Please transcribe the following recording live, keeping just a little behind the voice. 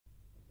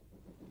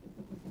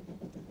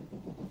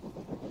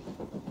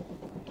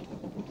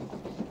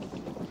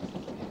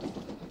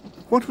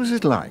What was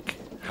it like?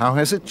 How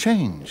has it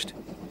changed?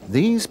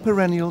 These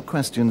perennial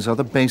questions are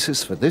the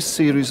basis for this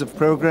series of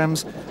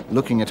programmes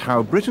looking at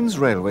how Britain's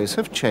railways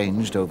have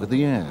changed over the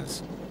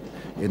years.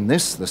 In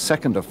this, the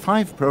second of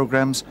 5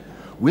 programmes,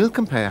 we'll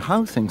compare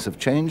how things have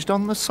changed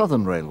on the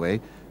Southern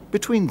Railway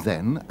between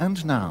then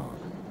and now.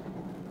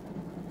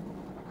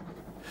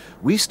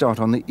 We start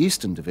on the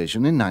Eastern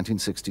Division in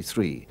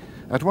 1963,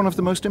 at one of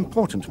the most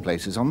important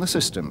places on the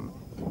system.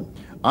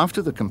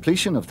 After the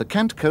completion of the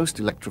Kent Coast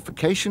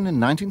electrification in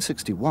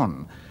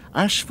 1961,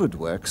 Ashford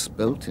Works,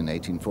 built in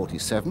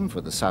 1847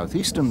 for the South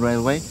Eastern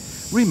Railway,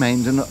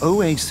 remained an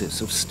oasis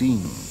of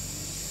steam.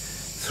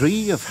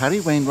 3 of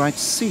Harry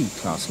Wainwright's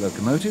C-class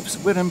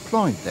locomotives were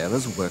employed there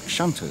as work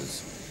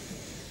shunters.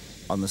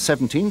 On the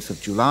 17th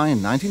of July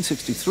in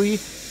 1963,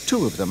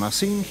 2 of them are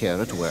seen here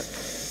at work.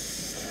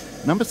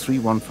 Number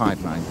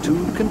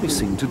 31592 can be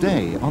seen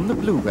today on the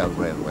Bluebell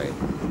Railway.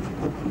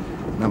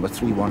 Number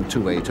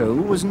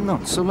 31280 was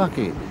not so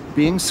lucky,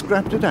 being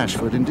scrapped at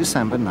Ashford in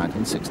December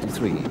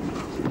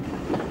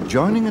 1963.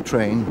 Joining a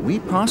train, we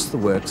passed the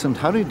works and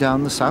hurried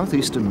down the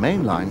southeastern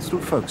main line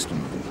through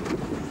Folkestone.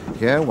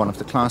 Here, one of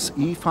the Class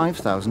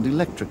E5000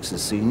 electrics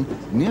is seen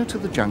near to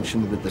the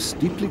junction with the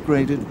steeply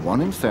graded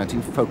 1 in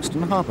 30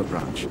 Folkestone Harbour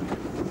branch.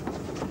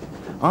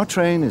 Our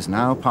train is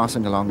now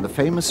passing along the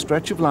famous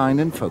stretch of line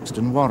in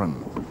Folkestone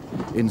Warren.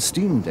 In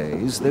steam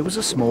days, there was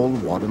a small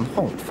Warren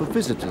halt for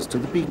visitors to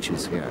the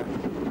beaches here.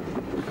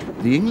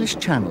 The English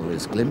Channel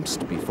is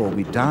glimpsed before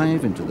we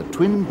dive into the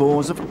twin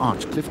bores of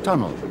Archcliffe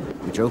Tunnel,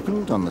 which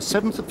opened on the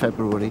 7th of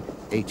February,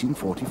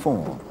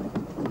 1844.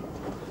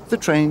 The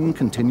train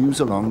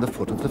continues along the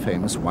foot of the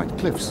famous White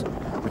Cliffs,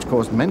 which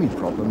caused many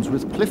problems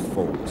with cliff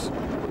falls.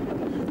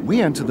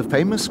 We enter the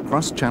famous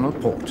cross-channel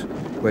port,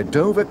 where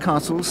Dover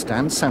Castle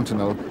stands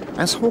sentinel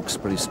as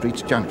Hawkesbury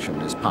Street Junction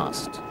is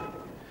passed.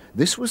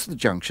 This was the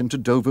junction to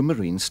Dover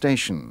Marine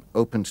Station,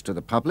 opened to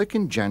the public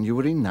in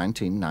January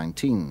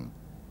 1919.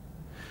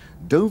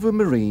 Dover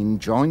Marine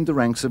joined the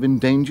ranks of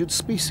endangered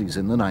species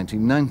in the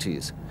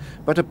 1990s,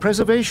 but a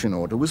preservation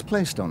order was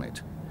placed on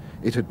it.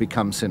 It had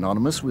become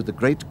synonymous with the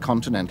great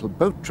continental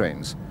boat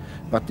trains,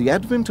 but the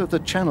advent of the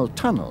Channel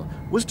Tunnel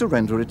was to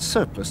render it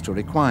surplus to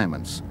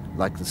requirements,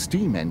 like the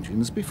steam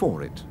engines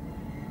before it.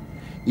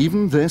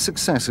 Even their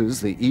successors,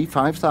 the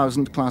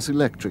E5000 class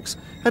electrics,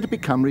 had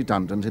become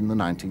redundant in the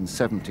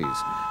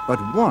 1970s,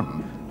 but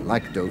one,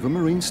 like Dover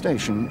Marine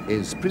Station,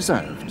 is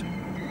preserved.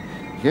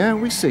 Here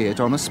we see it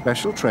on a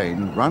special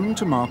train run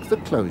to mark the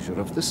closure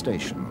of the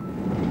station.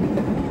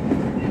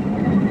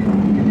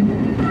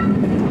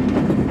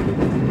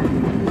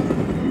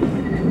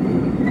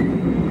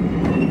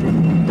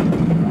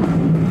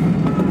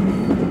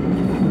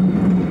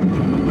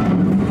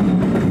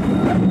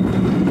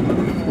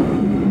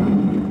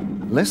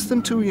 Less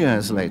than 2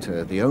 years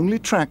later, the only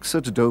tracks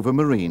at Dover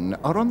Marine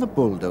are on the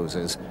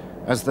bulldozers,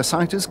 as the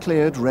site is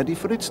cleared ready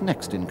for its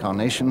next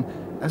incarnation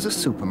as a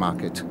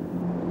supermarket.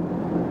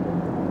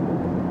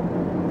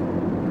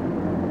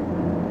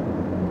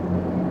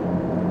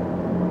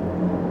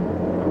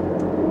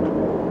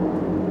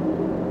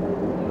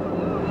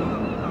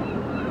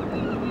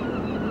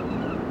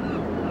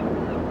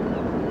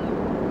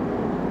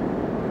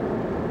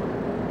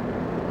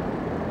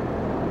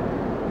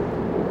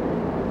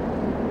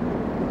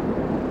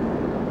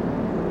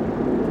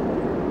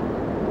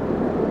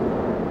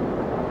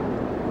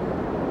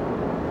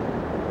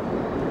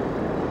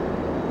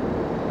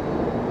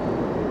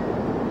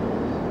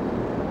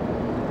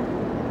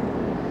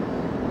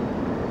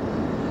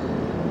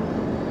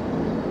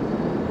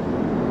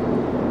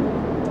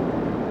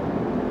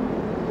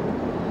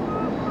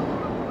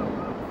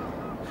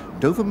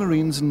 Dover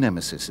Marine's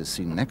nemesis is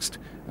seen next,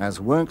 as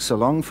works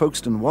along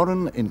Folkestone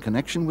Warren in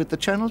connection with the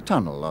Channel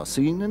Tunnel are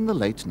seen in the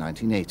late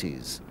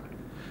 1980s.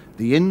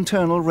 The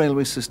internal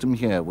railway system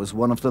here was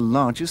one of the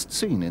largest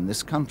seen in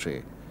this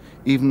country.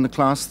 Even the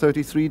Class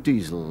 33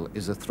 diesel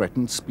is a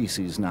threatened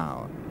species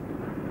now.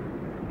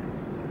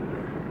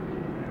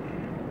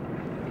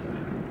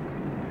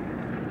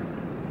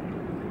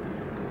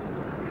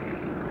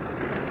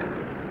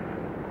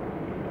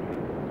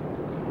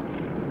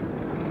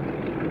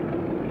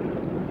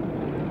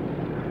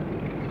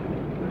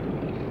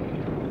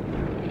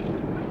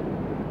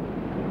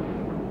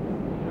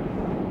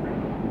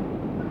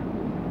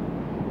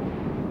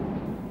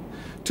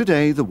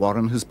 Today, the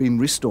Warren has been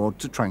restored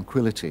to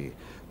tranquility,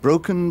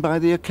 broken by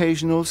the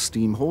occasional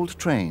steam-hauled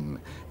train,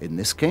 in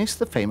this case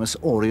the famous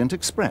Orient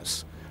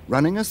Express,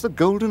 running as the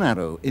Golden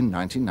Arrow in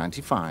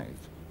 1995.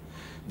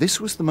 This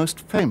was the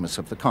most famous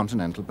of the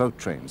continental boat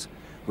trains,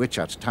 which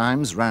at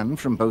times ran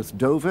from both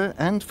Dover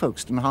and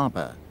Folkestone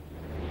Harbour.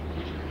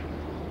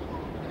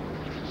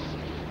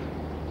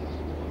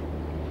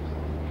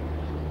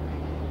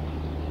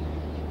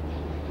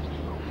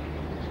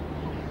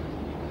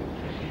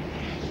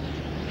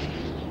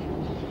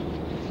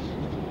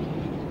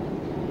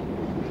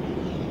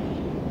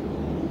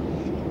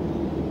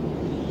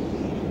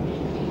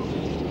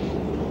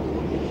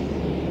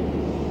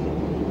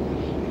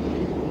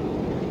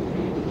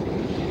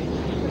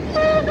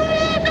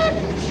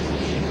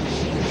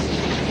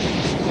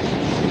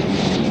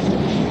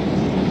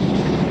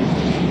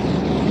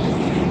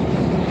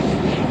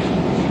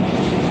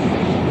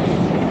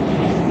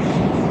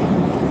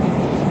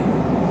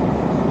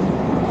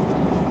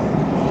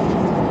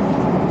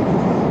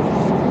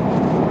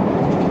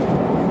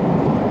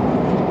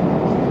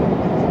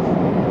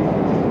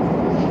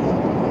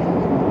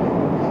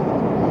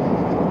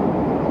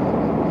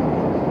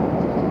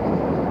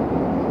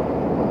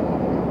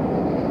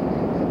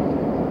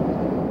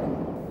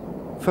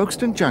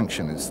 Folkestone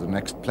Junction is the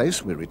next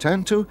place we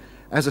return to,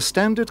 as a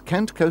standard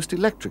Kent Coast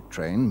electric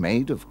train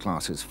made of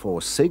classes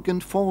 4 SIG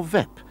and 4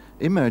 VEP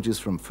emerges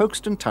from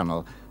Folkestone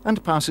Tunnel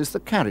and passes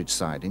the carriage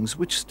sidings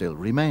which still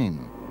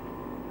remain.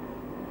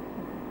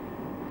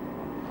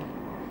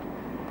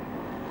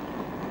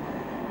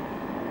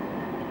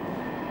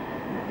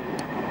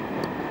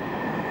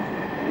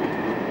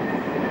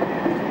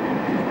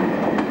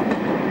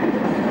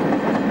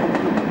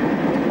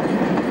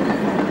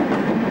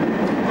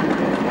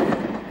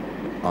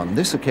 On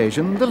this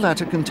occasion, the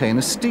latter contain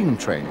a steam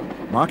train,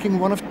 marking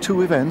one of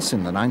 2 events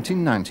in the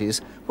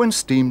 1990s when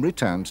steam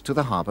returned to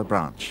the harbour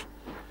branch.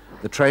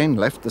 The train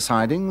left the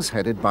sidings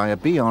headed by a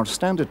BR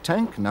standard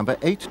tank number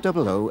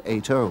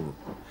 80080.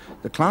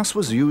 The class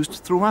was used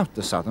throughout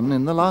the Southern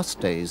in the last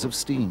days of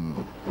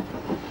steam.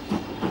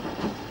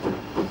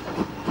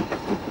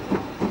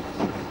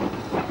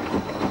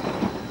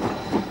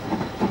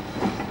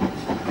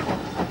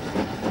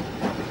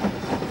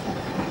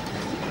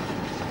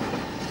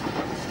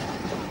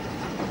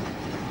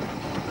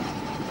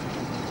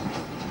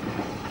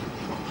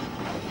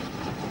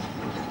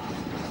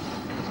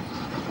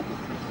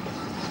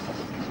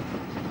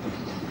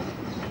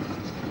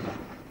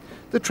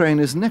 The train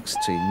is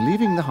next seen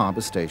leaving the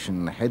harbour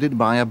station headed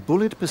by a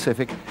Bullet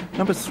Pacific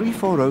number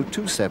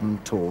 34027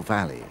 Tor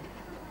Valley.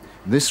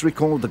 This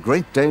recalled the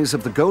great days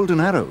of the Golden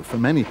Arrow for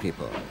many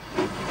people.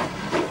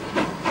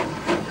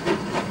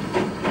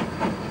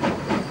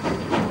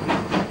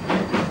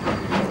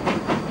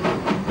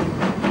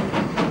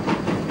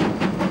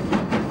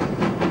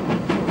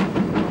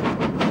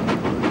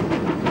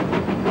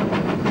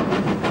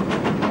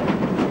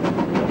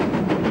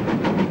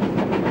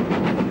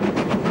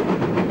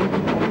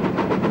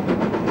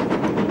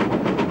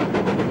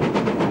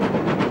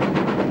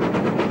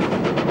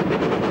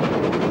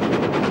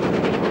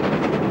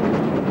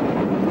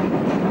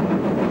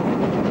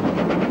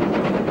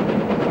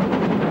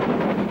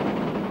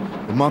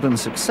 The modern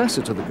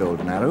successor to the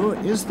Golden Arrow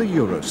is the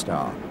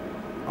Eurostar.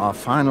 Our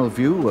final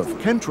view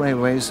of Kent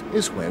Railways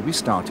is where we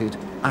started,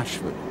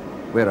 Ashford,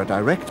 where a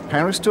direct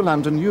Paris to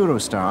London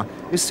Eurostar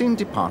is seen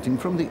departing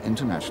from the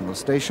international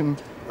station,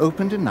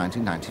 opened in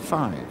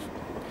 1995.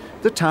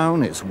 The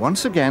town is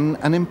once again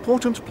an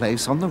important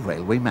place on the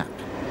railway map.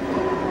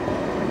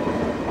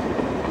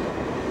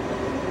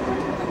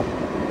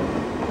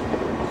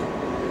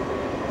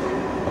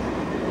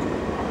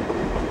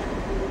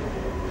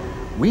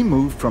 We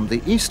move from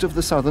the east of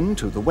the Southern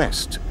to the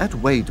west at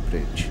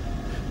Wadebridge.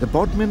 The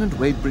Bodmin and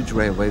Wadebridge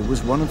Railway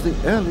was one of the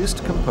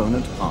earliest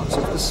component parts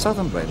of the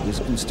Southern Railway's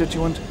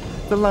constituent,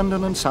 the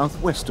London and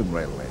South Western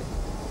Railway.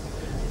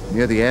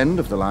 Near the end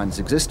of the line's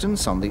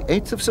existence on the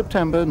 8th of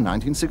September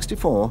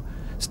 1964,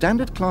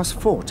 standard class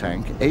 4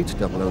 tank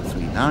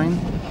 80039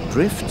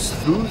 drifts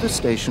through the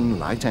station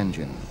light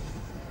engine.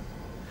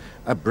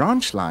 A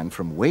branch line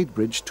from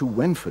Wadebridge to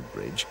Wainwright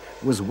Bridge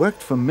was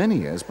worked for many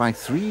years by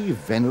 3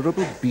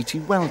 venerable Beatty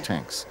well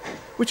tanks,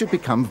 which had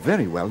become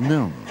very well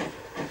known.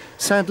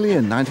 Sadly,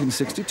 in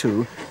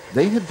 1962,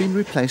 they had been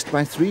replaced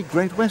by 3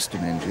 Great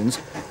Western engines,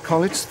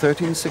 Collett's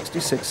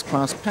 1366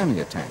 class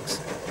pannier tanks,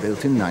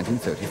 built in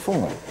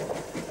 1934.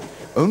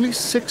 Only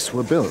 6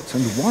 were built,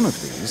 and one of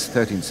these,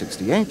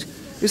 1368,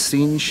 is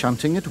seen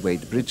shunting at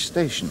Wadebridge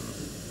Station.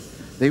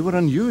 They were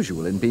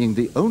unusual in being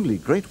the only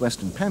Great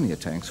Western pannier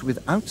tanks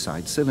with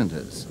outside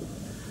cylinders.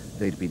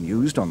 They'd been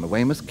used on the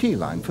Weymouth Quay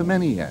line for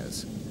many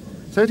years.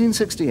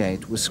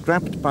 1368 was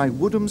scrapped by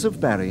Woodhams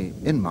of Barry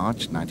in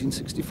March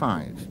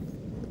 1965.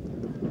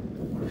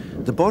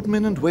 The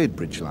Bodmin and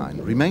Wadebridge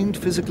line remained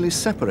physically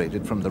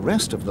separated from the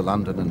rest of the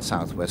London and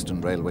South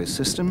Western Railway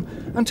system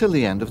until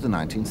the end of the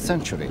 19th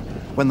century,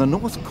 when the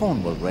North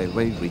Cornwall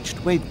Railway reached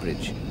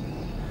Wadebridge.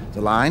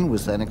 The line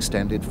was then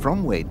extended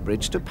from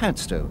Wadebridge to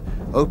Padstow,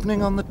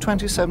 opening on the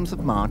 27th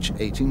of March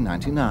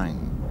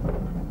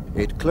 1899.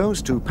 It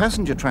closed to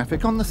passenger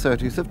traffic on the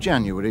 30th of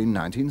January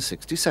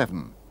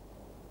 1967.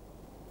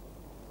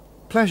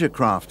 Pleasure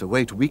craft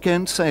await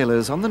weekend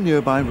sailors on the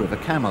nearby River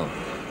Camel,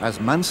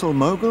 as Mansell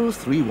Mogul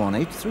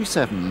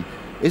 31837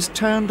 is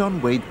turned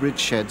on Wadebridge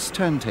Shed's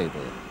turntable.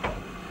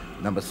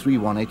 Number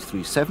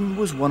 31837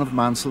 was one of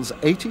Mansell's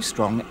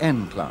 80-strong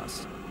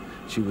N-class.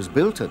 She was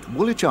built at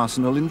Woolwich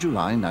Arsenal in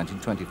July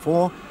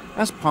 1924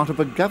 as part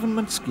of a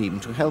government scheme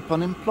to help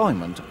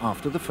unemployment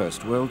after the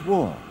First World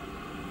War.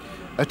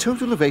 A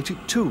total of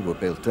 82 were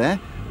built there,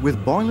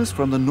 with boilers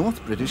from the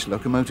North British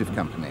Locomotive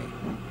Company.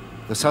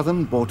 The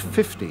Southern bought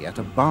 50 at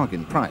a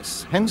bargain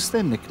price, hence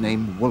their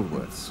nickname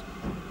Woolworths.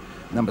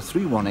 Number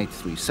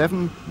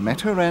 31837 met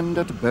her end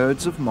at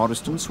Birds of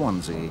Morriston,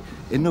 Swansea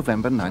in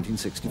November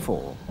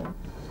 1964.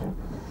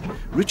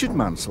 Richard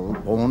Mansell,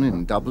 born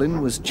in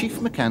Dublin, was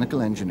Chief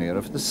Mechanical Engineer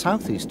of the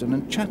South Eastern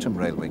and Chatham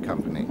Railway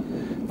Company,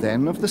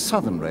 then of the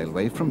Southern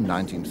Railway from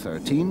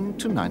 1913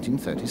 to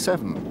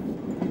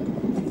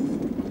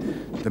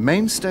 1937. The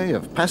mainstay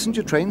of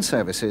passenger train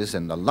services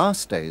in the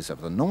last days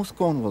of the North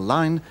Cornwall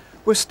line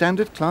were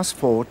standard Class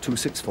 4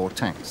 264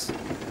 tanks.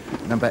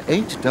 Number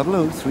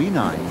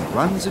 80039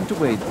 runs into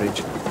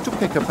Wadebridge to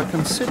pick up a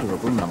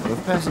considerable number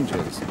of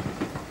passengers.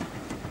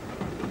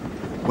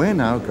 We're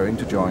now going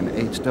to join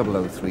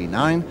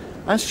 80039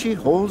 as she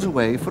hauls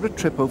away for a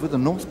trip over the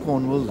North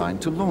Cornwall line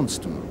to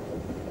Launceston.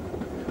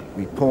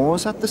 We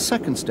pause at the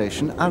second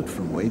station out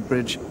from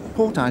Wadebridge,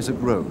 Port Isaac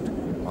Road,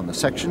 on the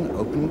section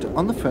opened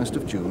on the 1st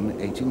of June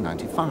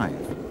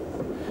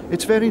 1895.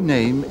 Its very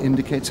name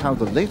indicates how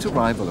the late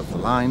arrival of the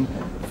line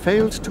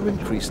failed to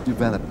increase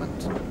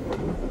development.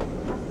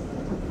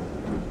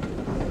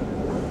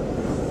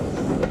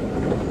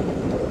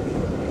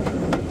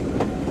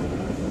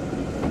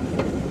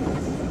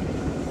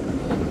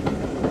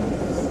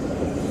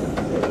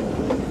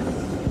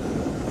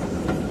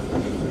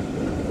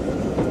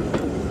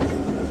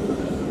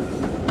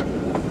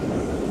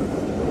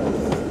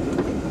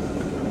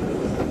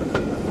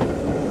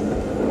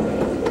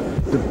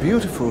 The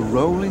beautiful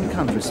rolling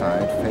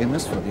countryside,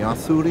 famous for the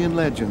Arthurian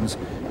legends,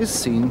 is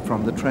seen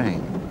from the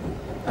train.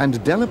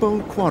 And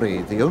Delabole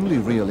Quarry, the only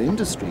real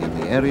industry in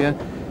the area,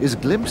 is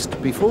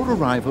glimpsed before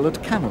arrival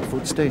at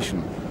Camelfoot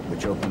Station,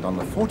 which opened on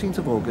the 14th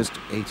of August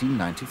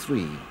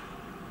 1893.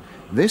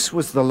 This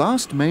was the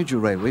last major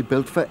railway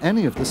built for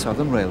any of the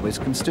Southern Railway's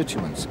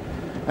constituents,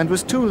 and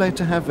was too late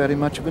to have very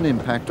much of an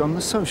impact on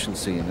the social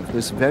scene of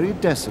this very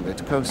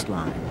desolate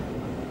coastline.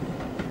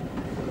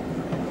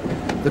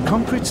 The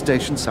concrete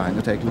station sign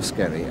at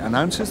Eglwyskerry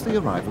announces the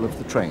arrival of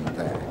the train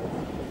there.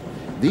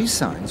 These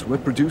signs were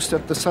produced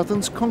at the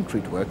Southern's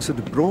concrete works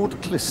at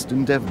Broad Clist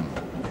in Devon.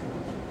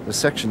 The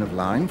section of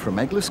line from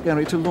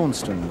Eglwyskerry to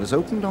Launceston was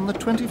opened on the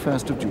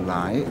 21st of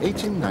July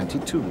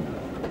 1892.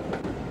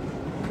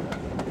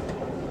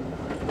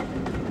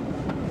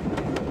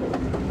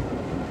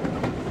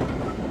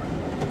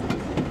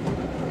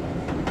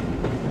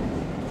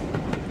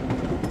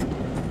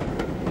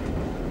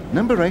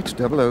 Number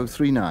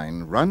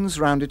 80039 runs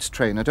round its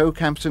train at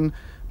Oakhampton,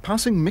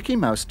 passing Mickey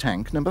Mouse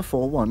Tank number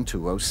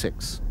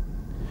 41206.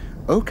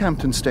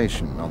 Oakhampton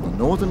Station on the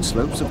northern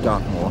slopes of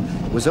Dartmoor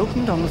was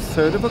opened on the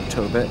 3rd of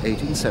October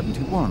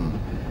 1871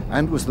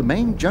 and was the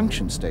main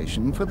junction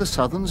station for the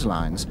Southern's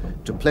lines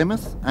to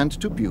Plymouth and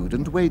to Bude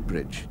and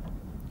Wadebridge.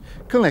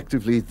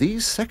 Collectively,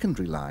 these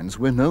secondary lines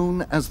were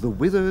known as the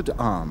Withered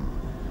Arm,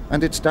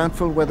 and it's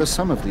doubtful whether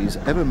some of these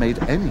ever made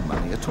any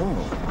money at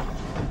all.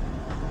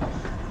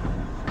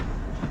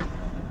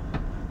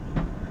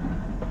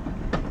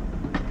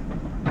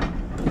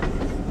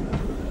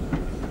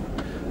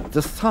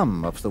 The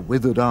thumb of the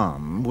Withered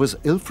Arm was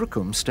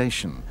Ilfracombe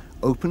Station,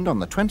 opened on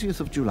the 20th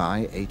of July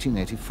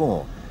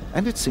 1884,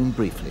 and it's seen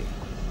briefly.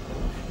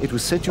 It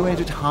was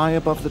situated high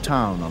above the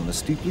town on the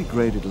steeply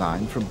graded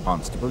line from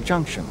Barnstaple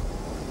Junction.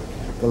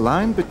 The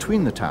line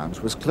between the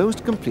towns was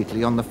closed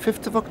completely on the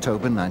 5th of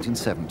October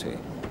 1970.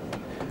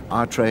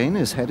 Our train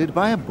is headed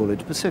by a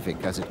Bullard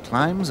Pacific as it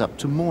climbs up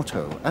to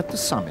Morto at the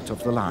summit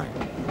of the line.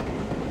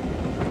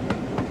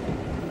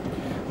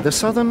 The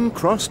Southern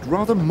crossed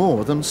rather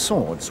more than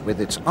swords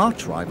with its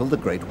arch-rival, the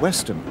Great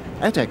Western,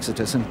 at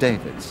Exeter St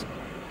David's.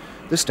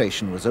 The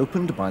station was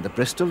opened by the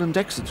Bristol and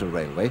Exeter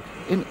Railway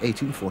in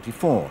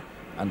 1844,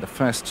 and the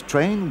first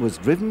train was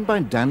driven by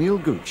Daniel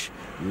Gooch,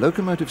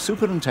 locomotive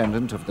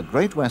superintendent of the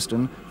Great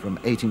Western from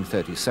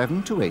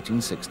 1837 to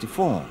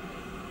 1864.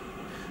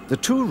 The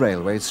two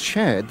railways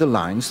shared the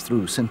lines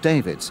through St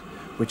David's,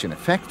 which in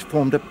effect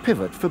formed a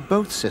pivot for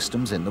both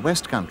systems in the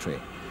West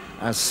Country,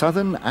 as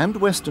Southern and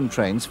Western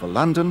trains for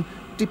London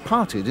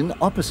departed in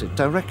opposite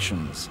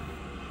directions.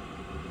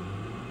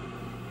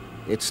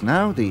 It's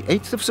now the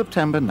 8th of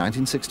September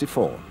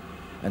 1964,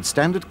 and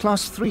Standard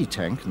Class 3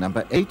 tank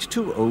number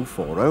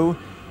 82040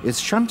 is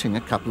shunting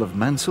a couple of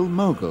Mansell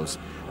Moguls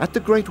at the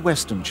Great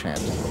Western shed.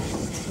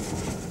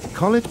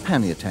 Collet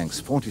pannier tanks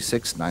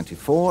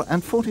 4694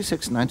 and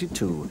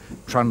 4692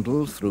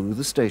 trundle through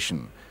the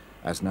station,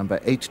 as number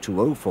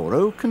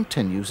 82040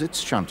 continues its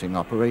shunting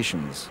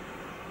operations.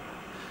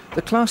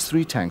 The Class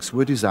 3 tanks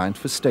were designed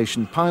for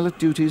station pilot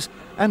duties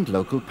and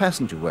local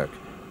passenger work,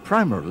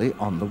 primarily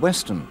on the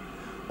Western,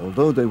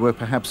 although they were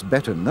perhaps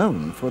better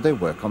known for their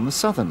work on the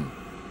Southern.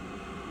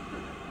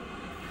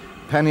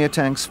 Pannier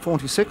tanks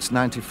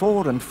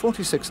 4694 and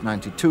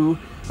 4692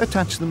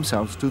 attach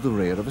themselves to the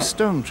rear of a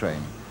stone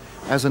train,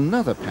 as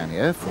another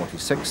pannier,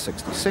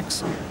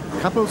 4666,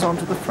 couples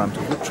onto the front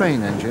of the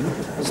train engine,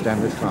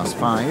 Standard Class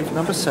 5,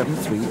 number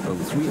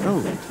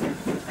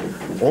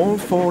 73030. All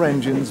four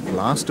engines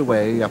blast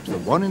away up the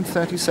 1 in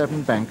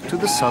 37 bank to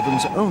the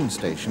Southern's own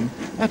station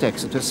at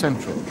Exeter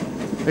Central,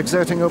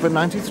 exerting over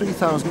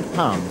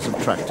 £93,000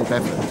 of tractive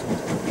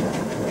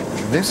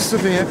effort. This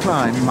severe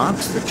climb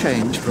marks the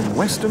change from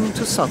Western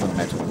to Southern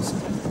metals,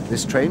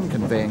 this train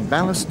conveying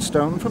ballast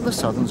stone from the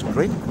Southern's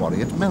great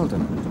quarry at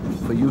Meldon,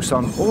 for use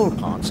on all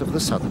parts of the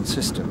Southern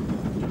system.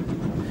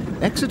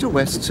 Exeter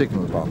West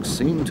signal box,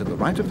 seen to the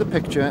right of the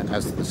picture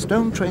as the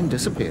stone train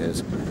disappears,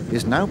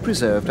 is now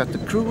preserved at the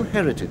Crewe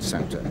Heritage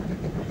Centre.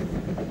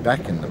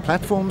 Back in the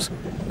platforms,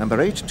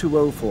 number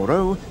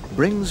 82040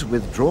 brings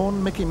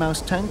withdrawn Mickey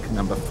Mouse tank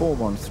number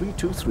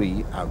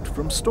 41323 out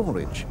from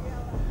storage.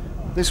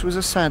 This was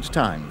a sad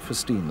time for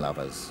steam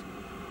lovers.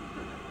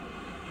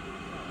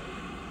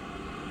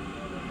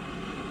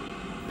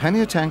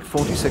 Pannier Tank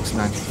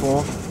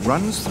 4694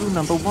 runs through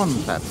number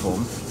 1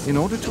 platform in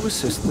order to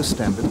assist the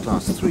standard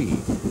class 3,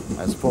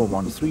 as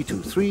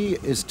 41323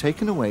 is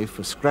taken away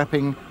for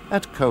scrapping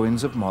at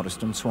Cohen's of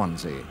Morriston,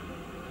 Swansea.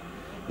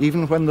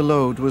 Even when the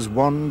load was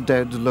 1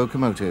 dead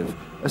locomotive,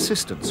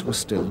 assistance was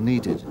still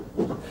needed.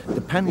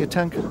 The Pannier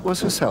Tank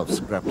was herself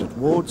scrapped at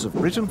Ward's of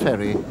Briton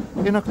Ferry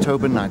in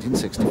October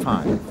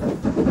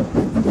 1965.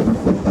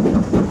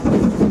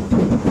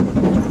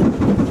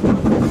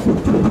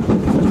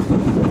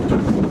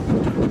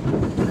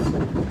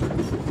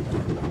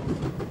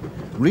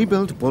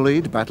 Rebuilt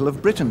Bullied Battle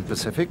of Britain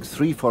Pacific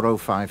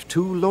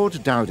 34052 Lord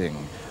Dowding,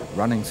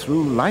 running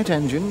through light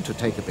engine to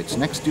take up its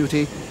next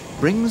duty,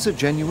 brings a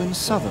genuine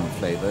southern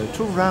flavour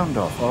to round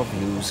off our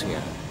views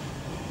here.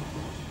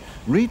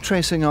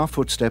 Retracing our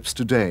footsteps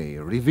today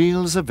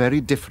reveals a very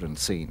different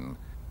scene.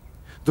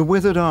 The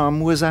withered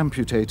arm was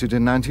amputated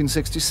in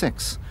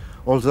 1966,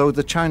 although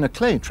the China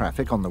Clay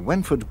traffic on the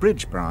Wainwright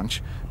Bridge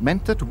branch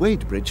meant that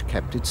Wadebridge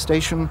kept its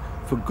station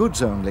for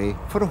goods only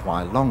for a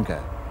while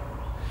longer.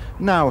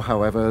 Now,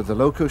 however, the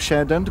loco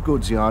shed and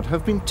goods yard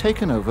have been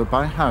taken over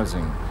by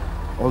housing,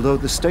 although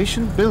the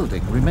station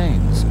building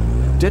remains,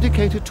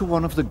 dedicated to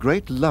one of the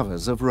great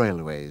lovers of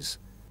railways.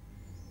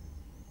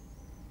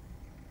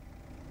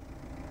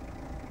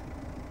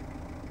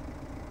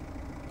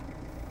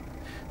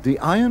 The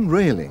iron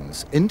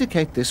railings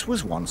indicate this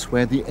was once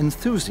where the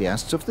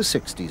enthusiasts of the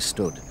 60s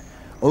stood,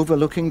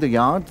 overlooking the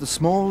yard the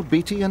small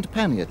Beatty and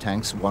Pannier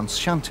tanks once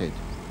shunted.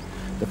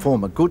 The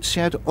former goods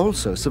shed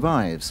also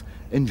survives,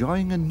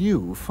 enjoying a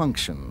new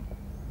function.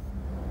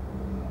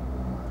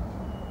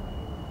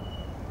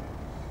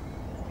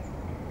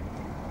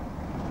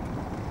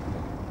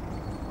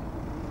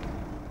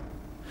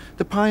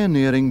 The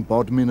pioneering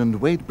Bodmin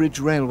and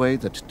Wadebridge Railway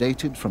that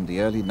dated from the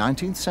early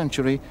 19th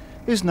century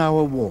is now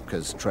a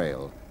walker's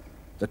trail.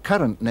 The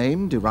current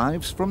name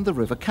derives from the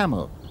River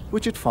Camel,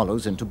 which it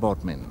follows into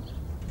Bodmin.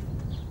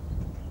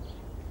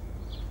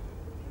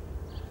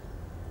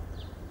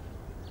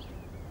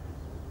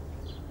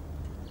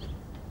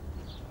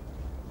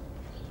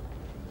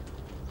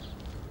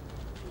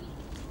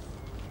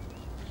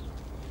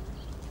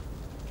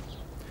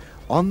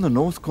 On the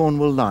North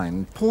Cornwall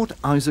line, Port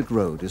Isaac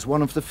Road is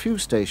one of the few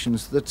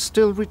stations that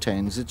still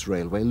retains its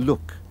railway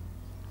look.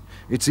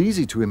 It's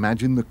easy to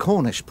imagine the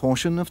Cornish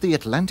portion of the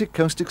Atlantic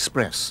Coast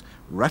Express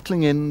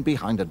rattling in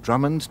behind a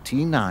Drummond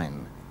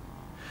T9.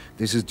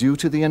 This is due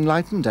to the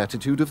enlightened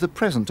attitude of the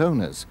present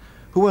owners,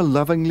 who are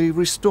lovingly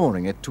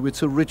restoring it to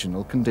its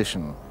original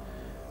condition.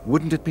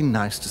 Wouldn't it be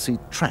nice to see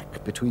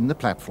track between the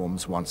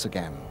platforms once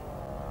again?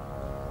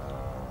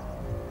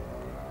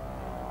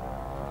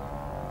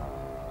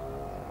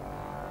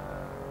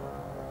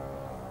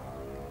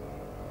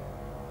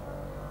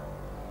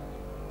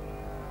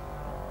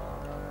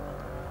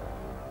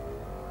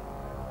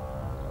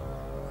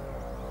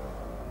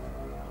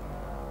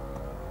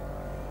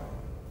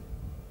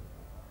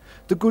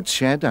 The goods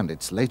shed and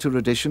its later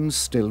additions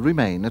still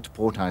remain at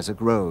Port Isaac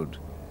Road.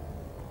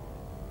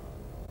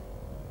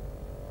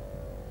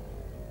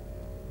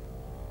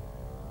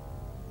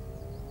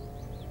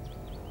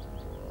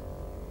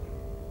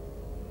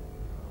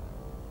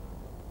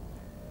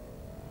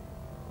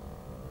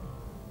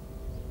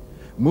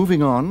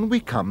 Moving on, we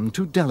come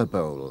to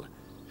Delabole.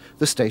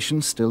 The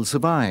station still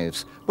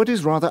survives, but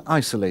is rather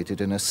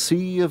isolated in a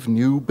sea of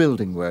new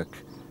building work.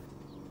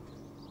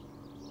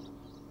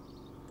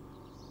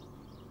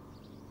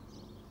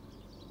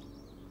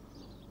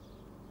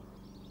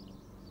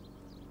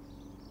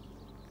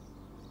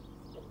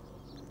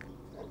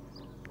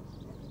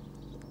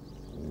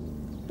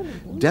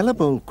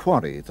 Delabole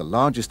Quarry, the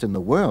largest in the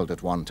world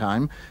at one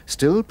time,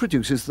 still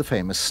produces the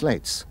famous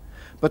slates.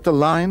 But the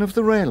line of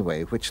the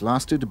railway, which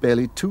lasted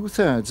barely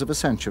 2/3 of a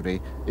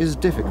century, is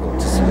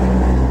difficult to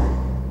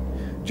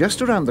see.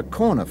 Just around the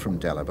corner from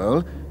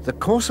Delabole, the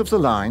course of the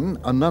line,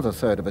 another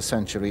third of a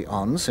century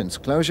on since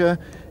closure,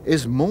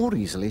 is more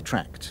easily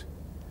tracked.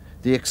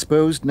 The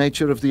exposed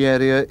nature of the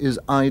area is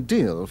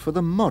ideal for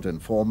the modern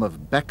form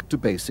of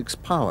back-to-basics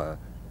power.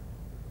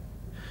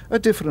 A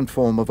different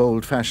form of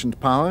old-fashioned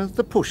power,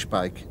 the push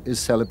bike, is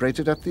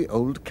celebrated at the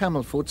old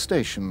Camelford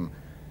station.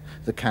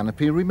 The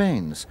canopy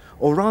remains,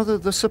 or rather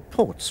the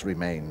supports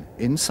remain,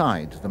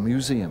 inside the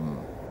museum.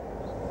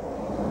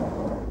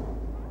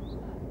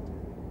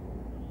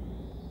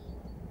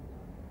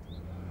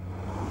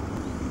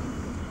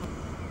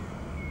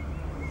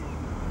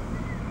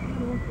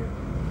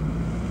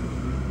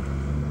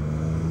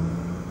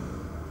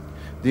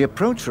 The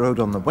approach road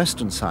on the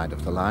western side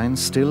of the line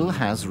still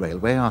has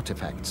railway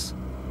artifacts.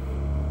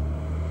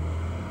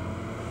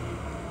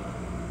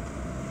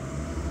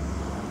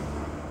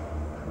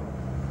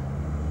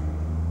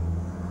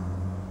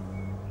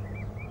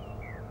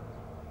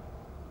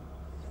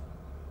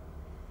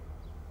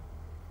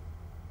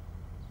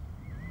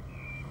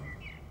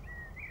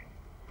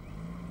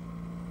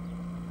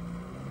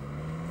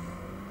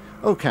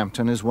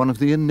 Oakhampton is one of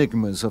the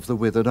enigmas of the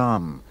withered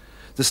arm.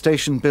 The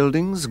station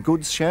buildings,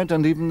 goods shed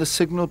and even the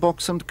signal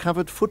box and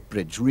covered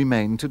footbridge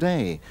remain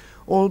today,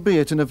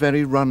 albeit in a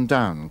very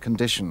run-down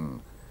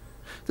condition.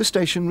 The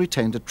station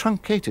retained a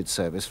truncated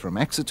service from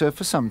Exeter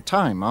for some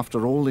time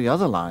after all the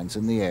other lines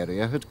in the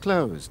area had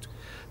closed,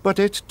 but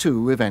it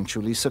too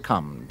eventually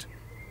succumbed.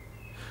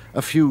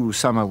 A few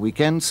summer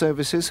weekend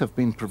services have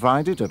been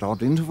provided at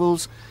odd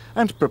intervals,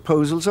 and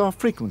proposals are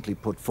frequently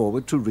put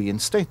forward to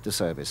reinstate the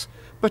service,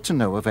 but to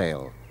no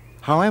avail.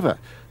 However,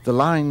 the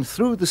line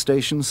through the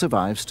station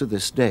survives to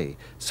this day,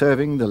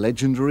 serving the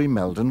legendary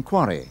Meldon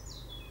Quarry.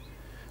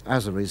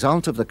 As a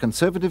result of the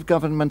Conservative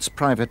government's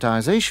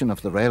privatisation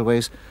of the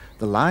railways,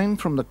 the line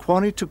from the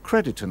quarry to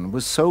Crediton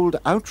was sold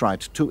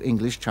outright to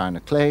English China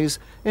Clays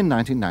in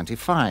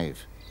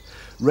 1995.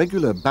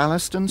 Regular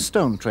ballast and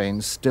stone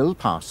trains still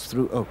pass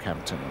through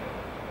Oakhampton.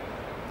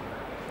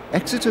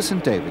 Exeter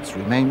St David's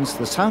remains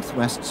the South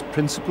West's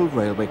principal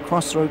railway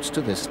crossroads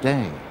to this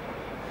day.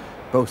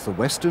 Both the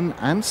Western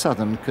and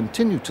Southern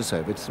continued to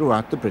serve it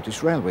throughout the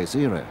British Railways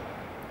era.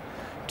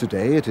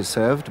 Today it is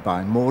served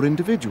by more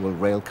individual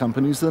rail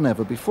companies than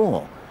ever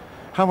before.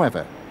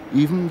 However,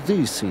 even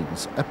these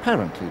scenes,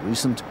 apparently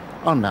recent,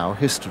 are now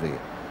history,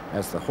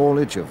 as the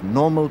haulage of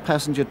normal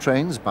passenger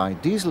trains by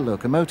diesel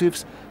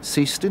locomotives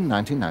ceased in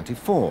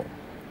 1994.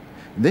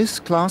 This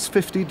Class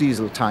 50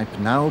 diesel type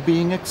now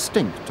being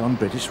extinct on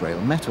British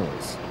Rail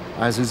metals,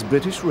 as is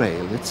British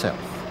Rail itself.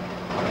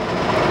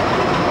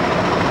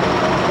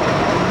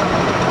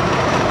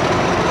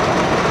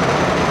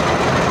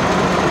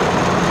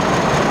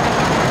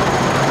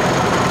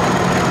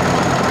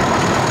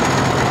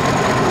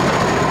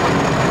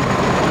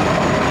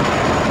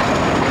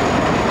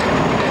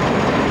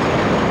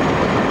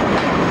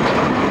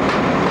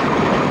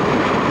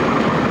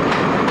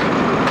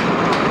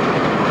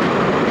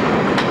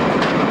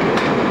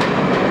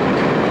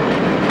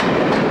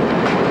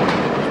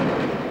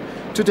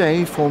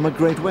 Today, former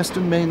Great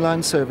Western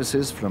mainline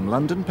services from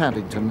London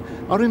Paddington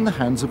are in the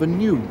hands of a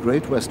new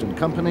Great Western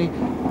company,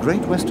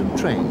 Great Western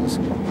Trains,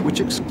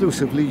 which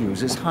exclusively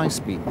uses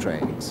high-speed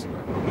trains.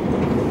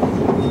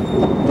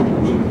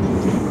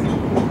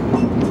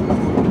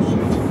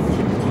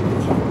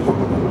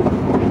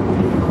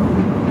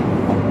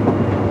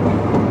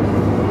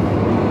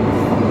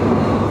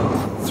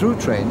 Through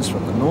trains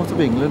from the north of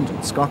England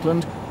and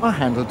Scotland are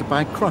handled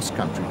by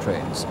cross-country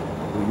trains,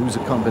 who use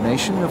a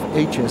combination of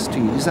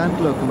HSTs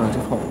and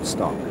locomotive haul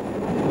stock.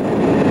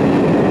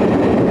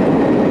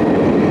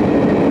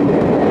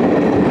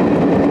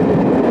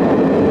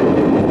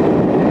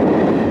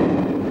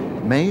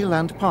 Mail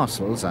and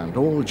parcels and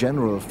all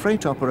general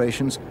freight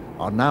operations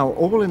are now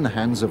all in the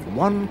hands of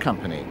one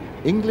company,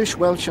 English,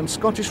 Welsh and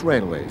Scottish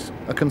Railways,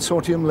 a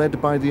consortium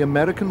led by the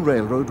American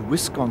railroad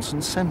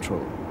Wisconsin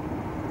Central.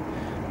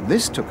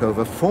 This took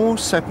over 4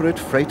 separate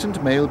freight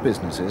and mail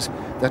businesses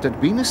that had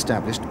been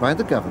established by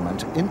the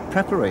government in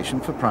preparation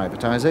for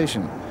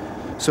privatization.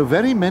 So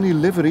very many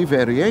livery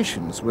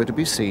variations were to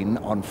be seen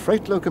on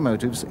freight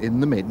locomotives in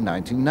the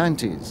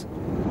mid-1990s.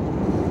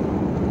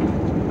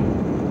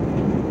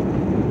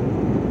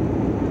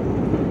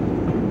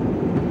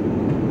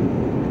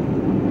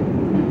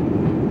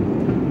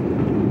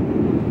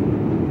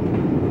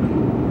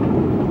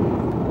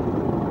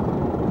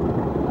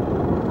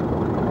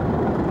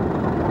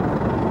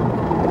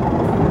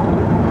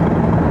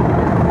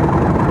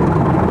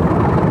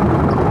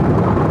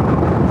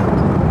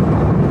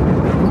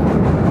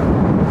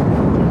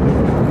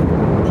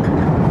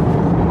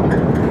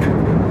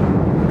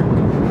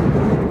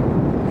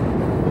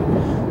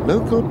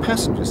 Local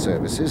passenger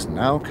services,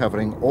 now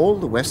covering all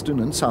the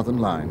Western and Southern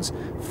lines,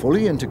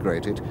 fully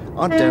integrated,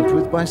 are dealt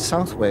with by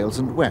South Wales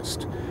and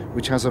West,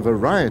 which has a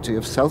variety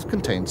of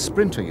self-contained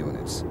sprinter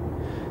units.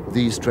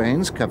 These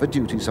trains cover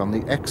duties on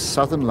the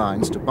ex-Southern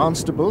lines to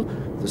Barnstaple,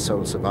 the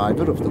sole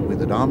survivor of the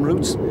Withered Arm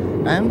routes,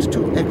 and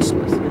to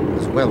Exmouth,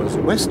 as well as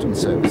Western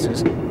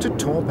services to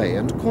Torbay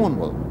and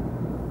Cornwall.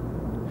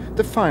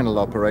 The final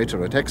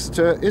operator at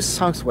Exeter is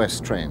South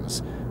West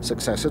Trains,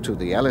 successor to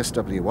the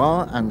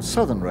LSWR and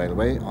Southern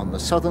Railway on the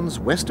Southern's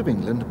West of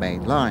England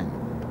main line.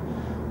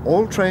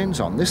 All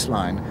trains on this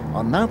line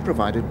are now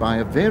provided by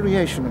a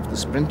variation of the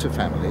Sprinter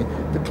family,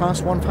 the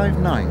Class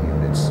 159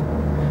 units.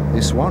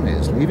 This one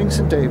is leaving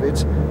St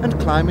David's and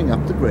climbing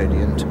up the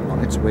gradient on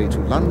its way to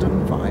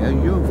London via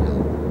Yeovil.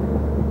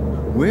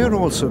 We're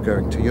also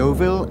going to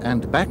Yeovil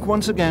and back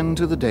once again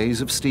to the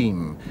days of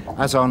steam,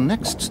 as our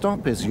next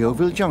stop is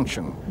Yeovil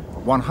Junction,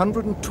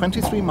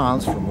 123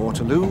 miles from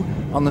Waterloo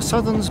on the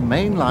Southern's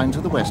main line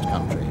to the West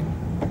Country.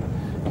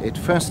 It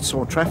first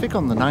saw traffic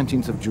on the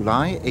 19th of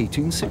July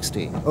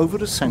 1860,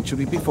 over a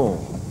century before.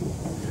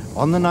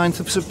 On the 9th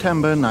of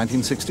September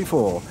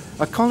 1964,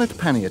 a Collet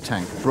pannier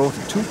tank brought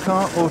a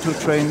 2-car auto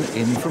train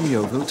in from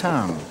Yeovil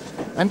town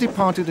and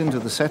departed into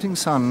the setting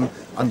sun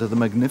under the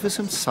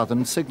magnificent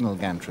Southern signal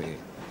gantry.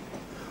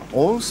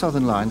 All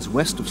Southern lines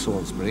west of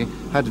Salisbury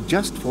had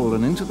just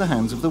fallen into the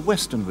hands of the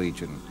Western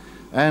region,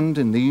 and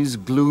in these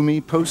gloomy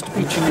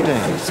post-beaching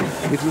days,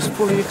 it was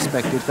fully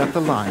expected that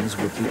the lines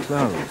would be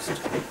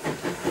closed.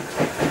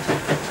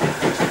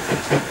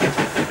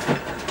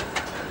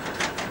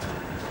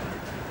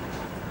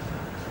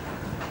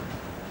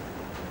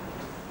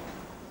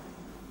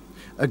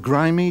 A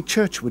grimy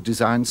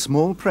Churchwood-designed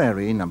small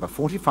prairie, number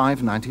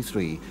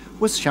 4593,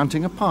 was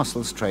shunting a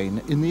parcels train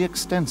in the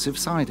extensive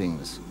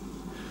sidings.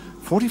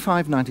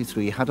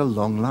 4593 had a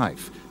long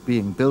life,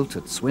 being built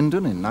at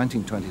Swindon in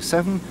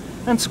 1927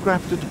 and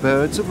scrapped at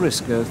Birds of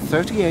Risca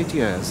 38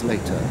 years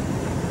later.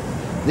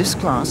 This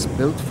class,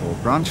 built for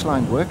branch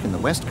line work in the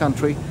West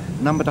Country,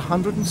 numbered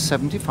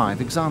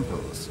 175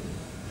 examples.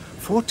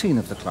 14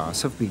 of the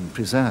class have been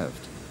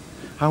preserved.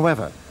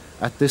 However,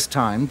 at this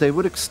time they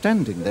were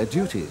extending their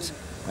duties,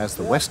 as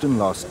the Western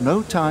lost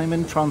no time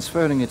in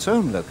transferring its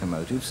own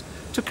locomotives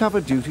to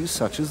cover duties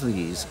such as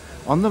these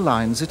on the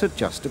lines it had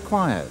just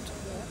acquired.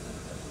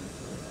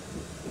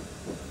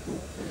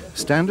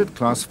 Standard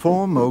Class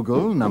 4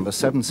 Mogul number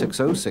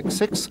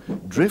 76066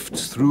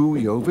 drifts through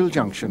Yeovil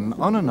Junction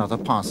on another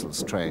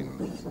parcels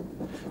train.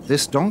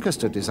 This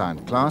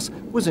Doncaster-designed class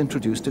was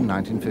introduced in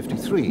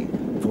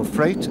 1953 for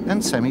freight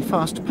and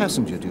semi-fast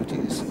passenger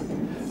duties.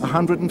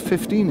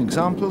 115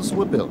 examples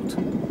were built.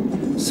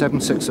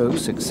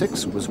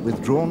 76066 was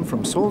withdrawn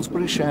from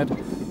Salisbury Shed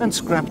and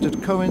scrapped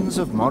at Cohen's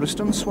of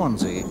Morriston,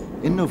 Swansea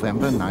in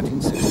November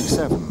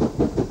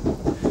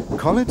 1967.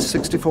 Collett's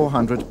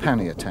 6400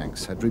 pannier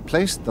tanks had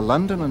replaced the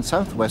London and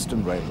South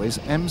Western Railway's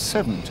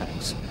M7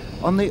 tanks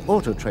on the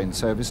auto train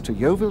service to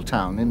Yeovil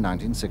Town in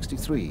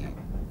 1963.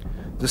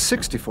 The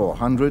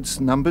 6400s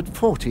numbered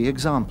 40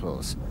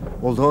 examples,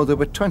 although there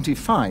were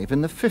 25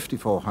 in the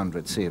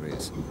 5400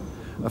 series.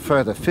 A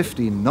further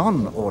 50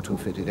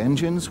 non-auto-fitted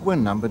engines were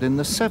numbered in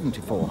the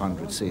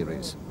 7400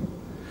 series.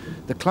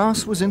 The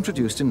class was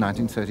introduced in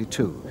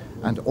 1932,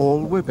 and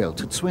all were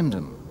built at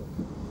Swindon.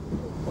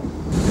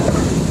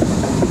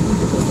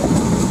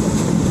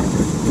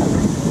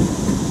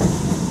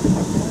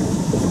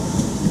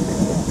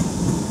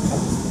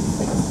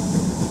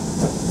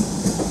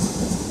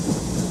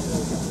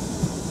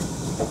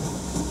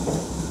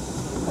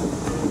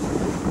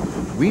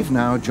 We've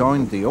now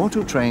joined the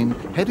auto train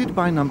headed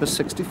by number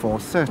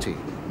 6430,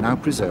 now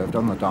preserved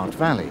on the Dart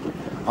Valley,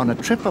 on a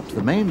trip up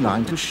the main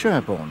line to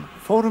Sherborne,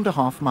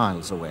 4.5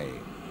 miles away.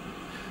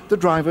 The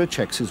driver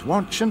checks his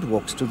watch and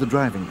walks to the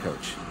driving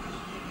coach.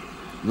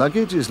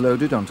 Luggage is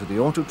loaded onto the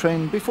auto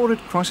train before it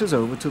crosses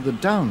over to the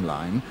down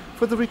line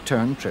for the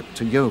return trip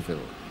to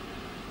Yeovil.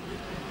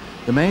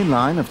 The main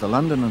line of the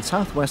London and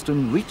South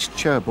Western reached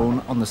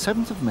Sherborne on the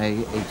 7th of May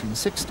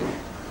 1860.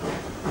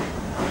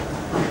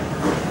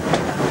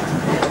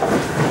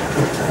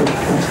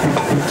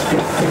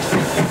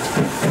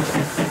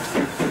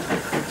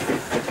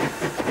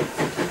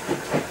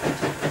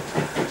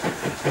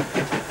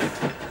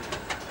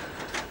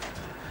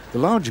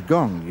 The large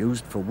gong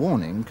used for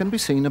warning can be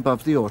seen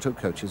above the auto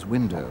coach's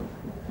window.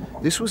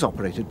 This was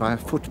operated by a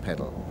foot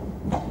pedal.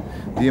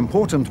 The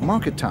important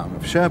market town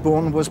of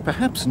Sherborne was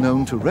perhaps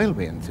known to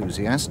railway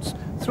enthusiasts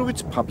through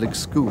its public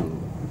school.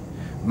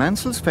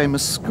 Mansell's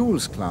famous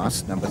schools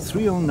class, number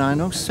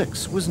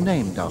 30906, was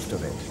named after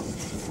it.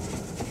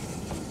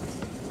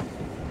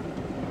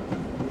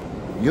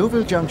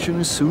 Yeovil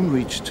Junction is soon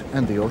reached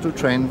and the auto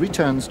train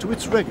returns to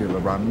its regular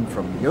run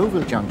from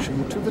Yeovil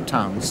Junction to the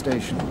town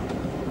station.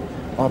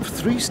 Of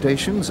 3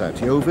 stations at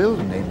Yeovil,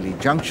 namely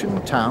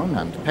Junction, Town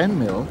and Pen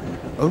Mill,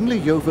 only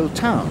Yeovil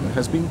Town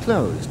has been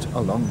closed,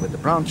 along with the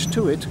branch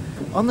to it,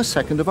 on the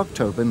 2nd of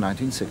October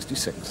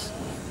 1966.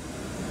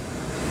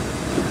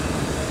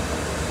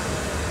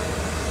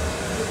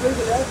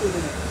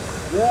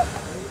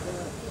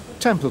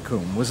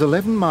 Templecombe was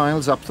 11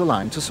 miles up the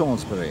line to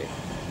Salisbury,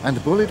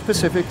 and Bullet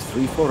Pacific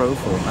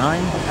 34049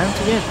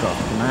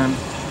 Anti-Aircraft Command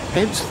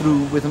heads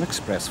through with an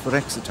express for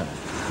Exeter.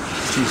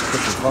 She's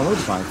quickly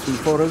followed by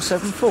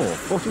 34074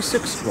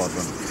 46th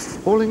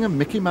Squadron, hauling a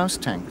Mickey Mouse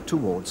tank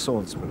towards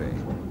Salisbury.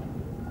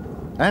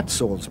 At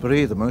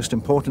Salisbury, the most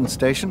important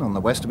station on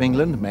the West of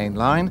England main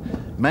line,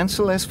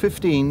 Mansell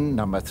S15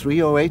 number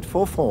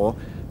 30844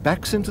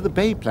 backs into the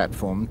bay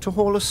platform to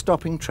haul a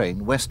stopping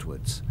train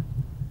westwards.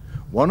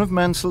 One of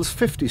Mansell's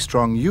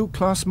 50-strong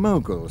U-class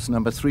moguls,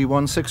 number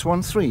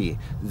 31613,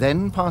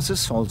 then passes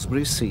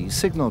Salisbury C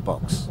signal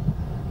box.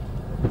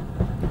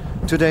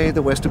 Today,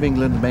 the West of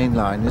England main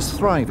line is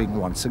thriving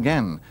once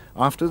again,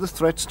 after the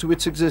threats to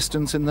its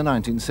existence in the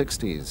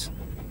 1960s.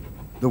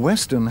 The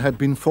Western had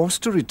been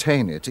forced to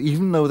retain it,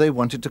 even though they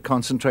wanted to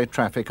concentrate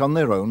traffic on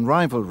their own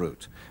rival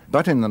route.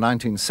 But in the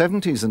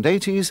 1970s and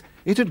 80s,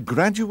 it had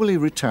gradually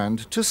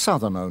returned to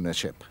southern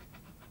ownership.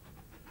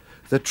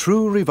 The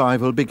true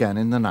revival began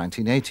in the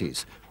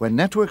 1980s, when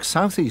Network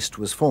South East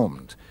was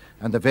formed,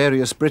 and the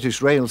various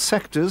British rail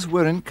sectors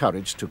were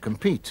encouraged to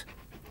compete.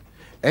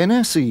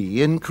 NSE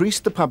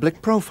increased the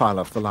public profile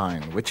of the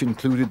line, which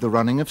included the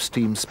running of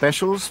steam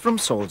specials from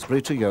Salisbury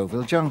to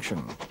Yeovil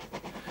Junction.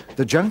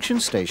 The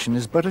junction station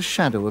is but a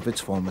shadow of its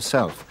former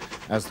self,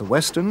 as the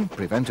Western,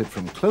 prevented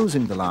from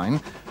closing the line,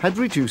 had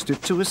reduced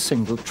it to a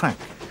single track,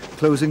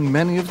 closing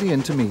many of the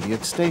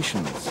intermediate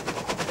stations.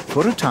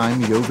 For a time,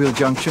 Yeovil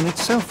Junction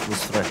itself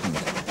was threatened,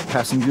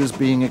 passengers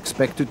being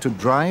expected to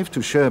drive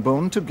to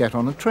Sherborne to get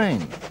on a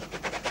train.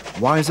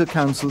 Wiser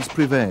counsels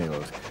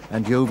prevailed,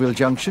 and Yeovil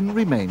Junction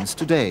remains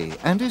today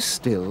and is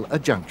still a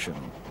junction.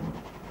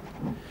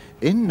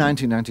 In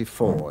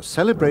 1994,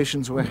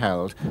 celebrations were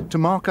held to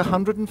mark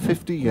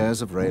 150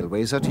 years of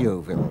railways at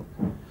Yeovil.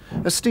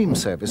 A steam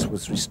service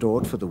was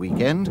restored for the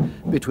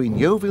weekend between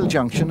Yeovil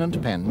Junction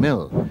and Penn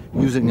Mill,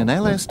 using an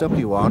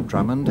LSWR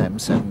Drummond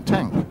M7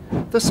 tank,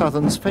 the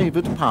Southern's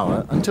favoured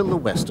power until the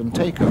Western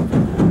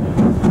takeover.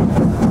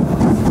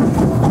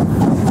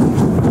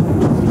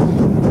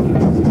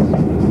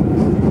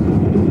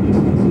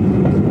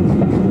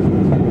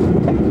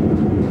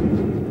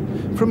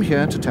 From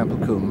here to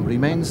Templecombe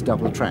remains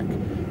double track,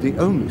 the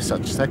only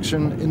such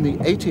section in the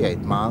 88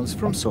 miles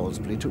from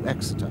Salisbury to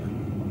Exeter.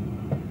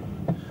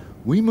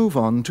 We move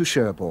on to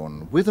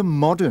Sherborne with a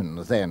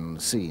modern then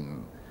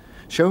scene,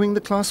 showing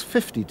the Class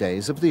 50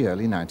 days of the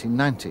early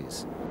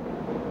 1990s.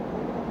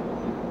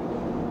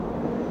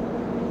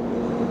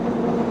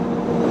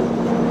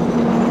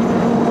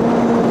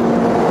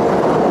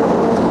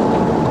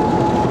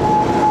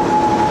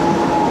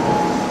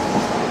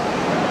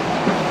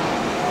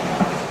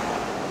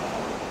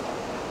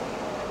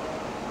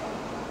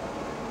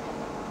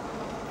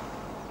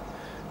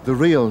 The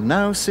real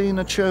now seen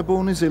at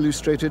Sherborne is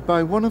illustrated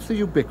by one of the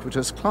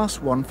ubiquitous Class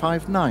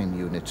 159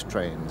 unit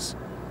trains.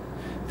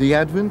 The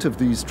advent of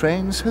these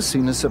trains has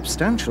seen a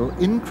substantial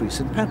increase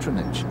in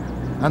patronage,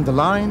 and the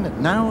line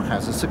now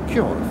has a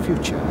secure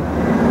future.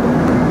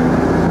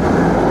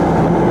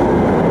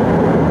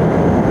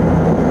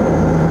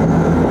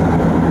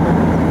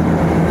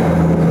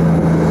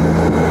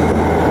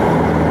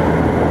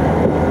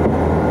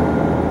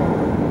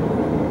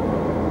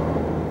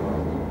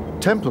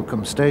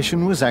 Templecombe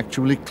station was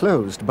actually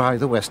closed by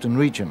the Western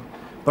region,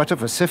 but a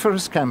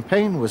vociferous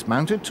campaign was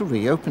mounted to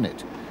reopen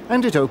it,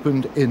 and it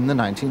opened in the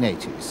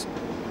 1980s.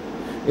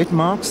 It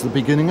marks the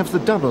beginning of the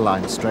double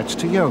line stretch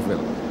to Yeovil,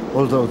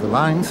 although the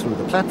line through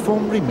the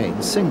platform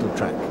remains single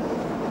track.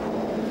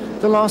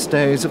 The last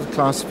days of the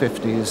Class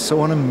 50s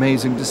saw an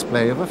amazing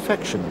display of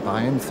affection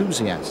by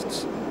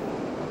enthusiasts.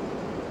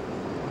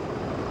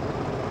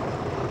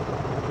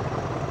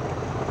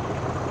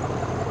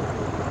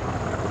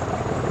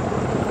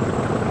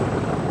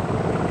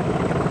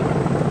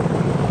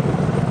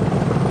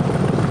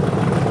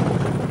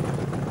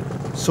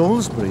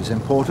 Salisbury's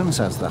importance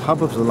as the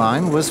hub of the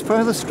line was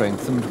further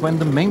strengthened when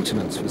the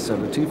maintenance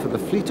facility for the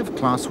fleet of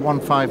Class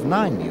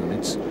 159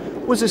 units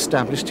was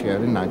established here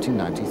in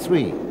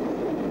 1993.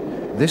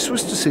 This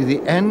was to see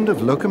the end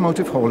of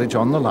locomotive haulage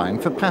on the line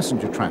for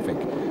passenger traffic,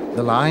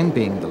 the line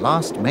being the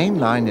last main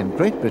line in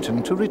Great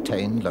Britain to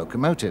retain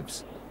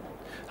locomotives.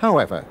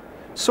 However,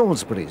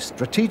 Salisbury's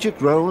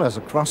strategic role as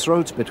a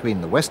crossroads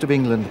between the West of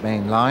England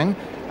main line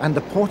and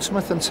the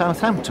Portsmouth and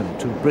Southampton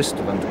to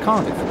Bristol and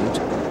Cardiff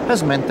route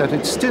has meant that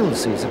it still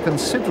sees a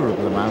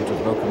considerable amount of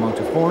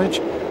locomotive haulage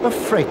of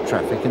freight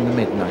traffic in the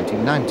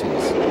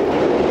mid-1990s.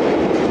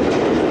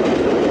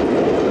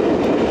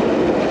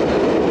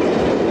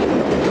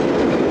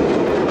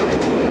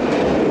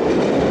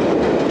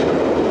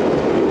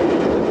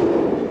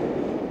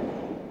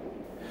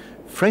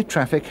 Freight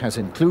traffic has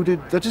included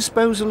the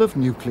disposal of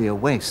nuclear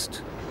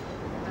waste.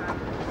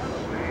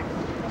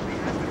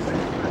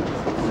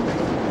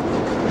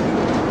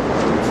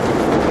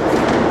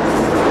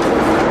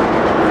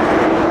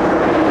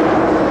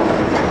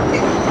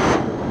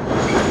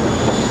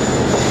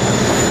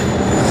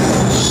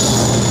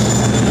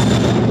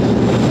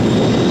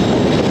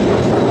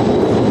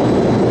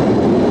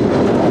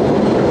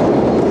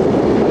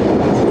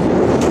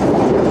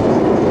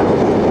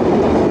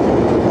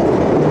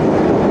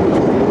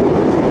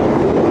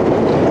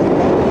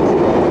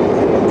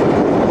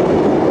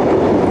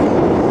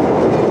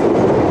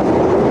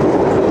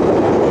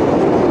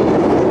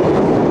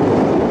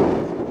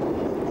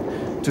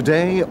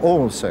 Today,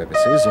 all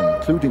services,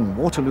 including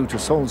Waterloo to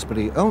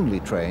Salisbury only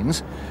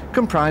trains,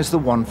 comprise the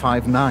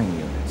 159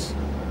 units.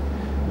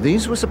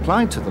 These were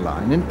supplied to the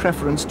line in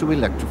preference to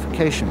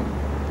electrification,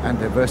 and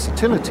their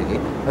versatility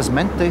has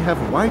meant they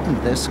have widened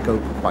their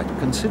scope quite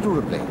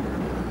considerably.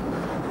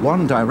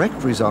 One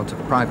direct result of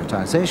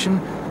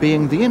privatisation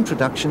being the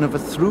introduction of a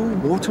through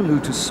Waterloo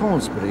to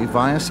Salisbury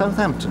via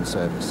Southampton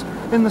service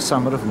in the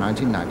summer of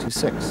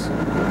 1996.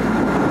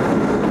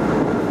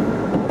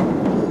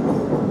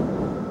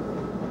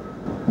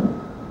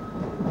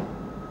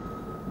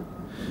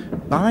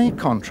 By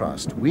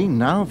contrast, we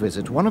now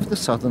visit one of the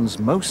Southern's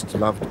most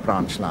loved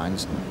branch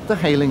lines, the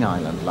Hayling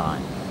Island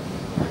line.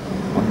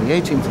 On the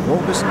 18th of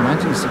August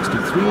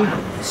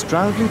 1963,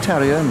 Stroudley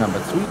Terrier number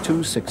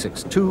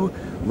 32662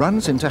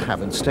 runs into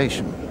Havant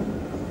Station.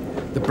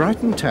 The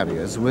Brighton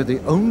Terriers were the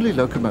only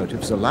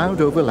locomotives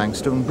allowed over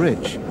Langstone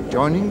Bridge,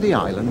 joining the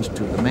island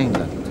to the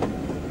mainland.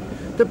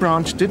 The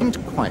branch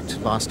didn't quite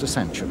last a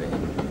century.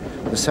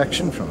 The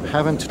section from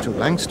Havant to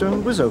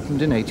Langstone was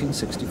opened in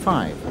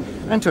 1865,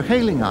 and to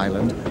Hayling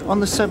Island on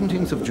the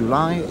 17th of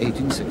July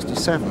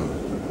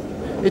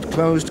 1867. It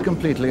closed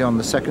completely on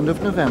the 2nd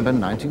of November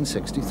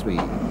 1963.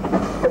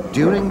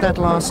 During that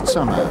last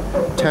summer,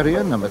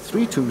 Terrier number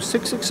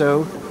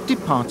 32660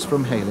 departs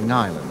from Hayling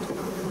Island,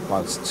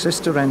 whilst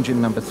sister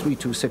engine number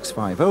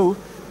 32650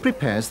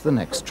 prepares the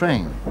next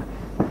train.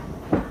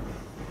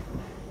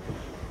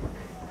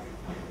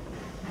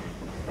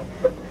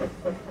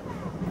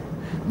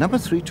 number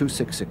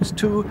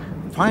 32662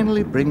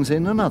 finally brings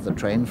in another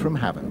train from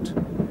Havant.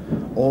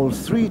 All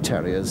 3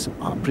 terriers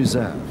are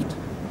preserved.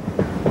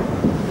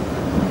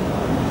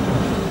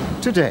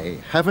 Today,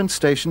 Havant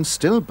Station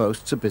still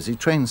boasts a busy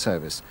train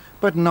service,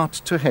 but not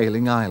to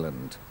Hayling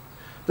Island.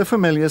 The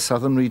familiar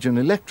Southern Region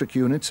electric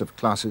units of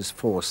classes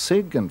 4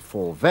 SIG and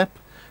 4 VEP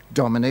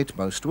dominate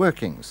most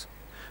workings,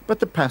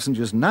 but the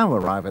passengers now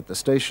arrive at the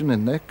station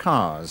in their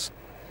cars,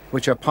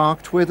 which are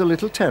parked where the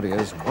little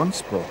terriers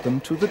once brought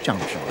them to the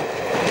junction.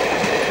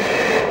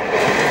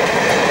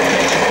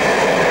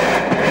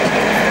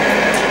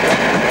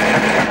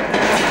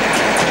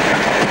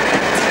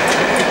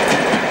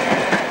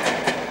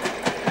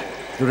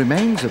 The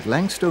remains of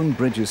Langstone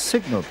Bridge's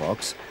signal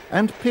box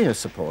and pier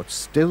supports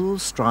still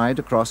stride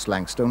across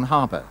Langstone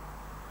Harbour.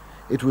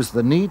 It was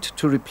the need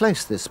to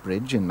replace this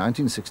bridge in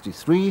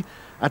 1963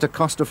 at a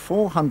cost of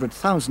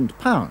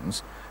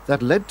 £400,000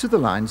 that led to the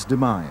line's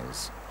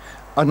demise.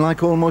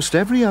 Unlike almost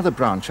every other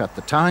branch at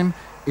the time,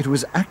 it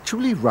was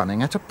actually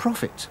running at a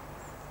profit.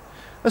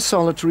 A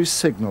solitary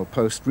signal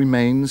post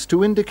remains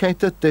to indicate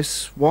that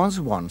this was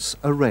once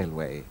a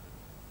railway.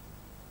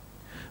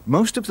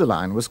 Most of the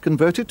line was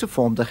converted to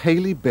form the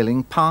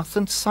Hayley-Billing path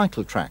and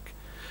cycle track,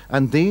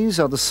 and these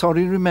are the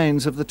sorry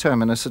remains of the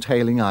terminus at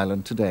Hayling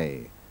Island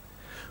today.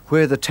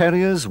 Where the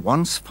terriers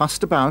once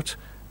fussed about,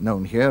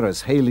 known here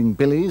as Hayling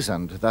Billies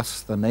and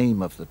thus the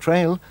name of the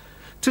trail,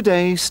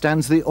 today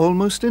stands the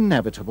almost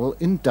inevitable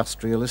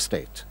industrial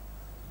estate.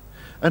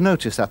 A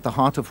notice at the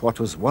heart of what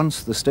was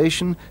once the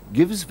station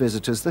gives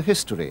visitors the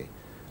history,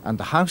 and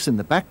the house in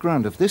the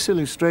background of this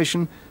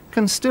illustration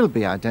can still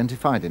be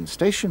identified in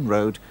Station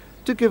Road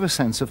to give a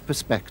sense of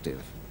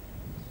perspective.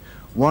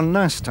 One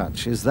nice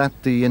touch is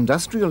that the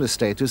industrial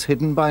estate is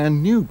hidden by a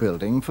new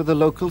building for the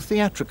local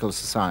theatrical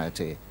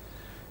society.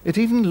 It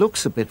even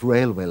looks a bit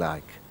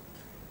railway-like.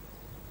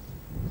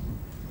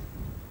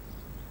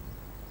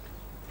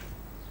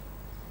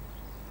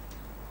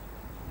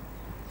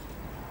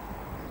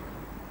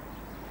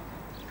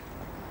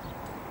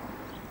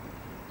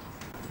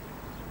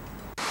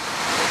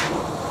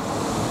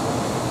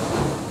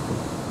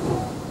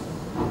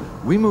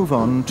 We move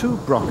on to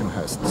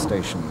Brockenhurst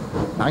Station,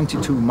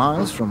 92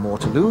 miles from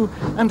Waterloo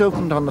and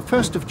opened on the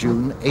 1st of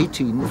June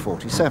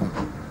 1847.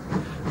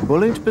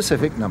 Bullied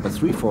Pacific number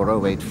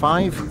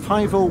 34085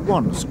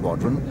 501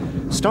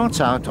 Squadron starts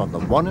out on the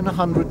 1 in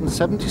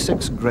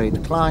 176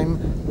 grade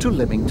climb to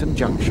Lymington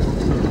Junction.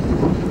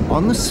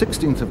 On the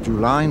 16th of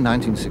July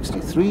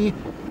 1963,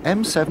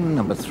 M7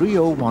 number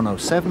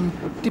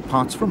 30107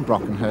 departs from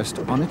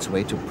Brockenhurst on its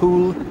way to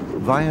Poole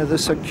via the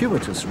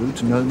circuitous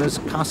route known as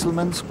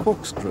Castleman's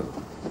Corkscrew.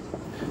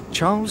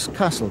 Charles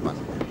Castleman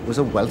was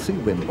a wealthy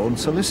Wimborne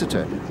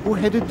solicitor who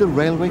headed the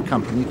railway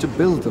company to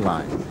build the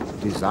line,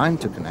 designed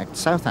to connect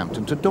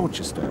Southampton to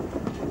Dorchester.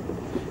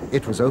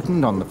 It was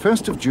opened on the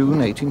 1st of June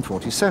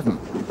 1847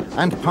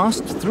 and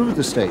passed through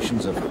the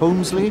stations of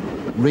Holmesley,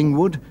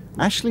 Ringwood,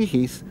 Ashley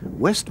Heath,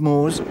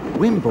 Westmoors,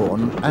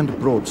 Wimborne and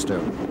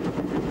Broadstone.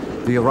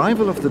 The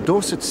arrival of the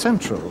Dorset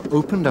Central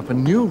opened up a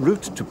new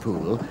route to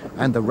Poole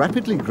and the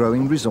rapidly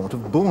growing resort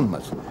of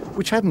Bournemouth,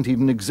 which hadn't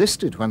even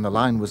existed when the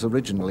line was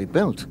originally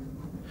built.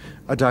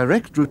 A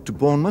direct route to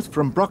Bournemouth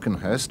from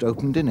Brockenhurst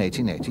opened in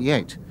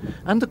 1888,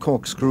 and the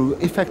Corkscrew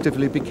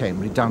effectively became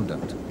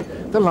redundant.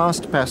 The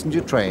last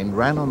passenger train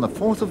ran on the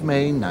 4th of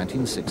May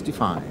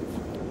 1965.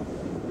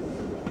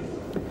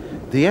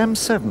 The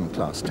M7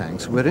 class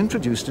tanks were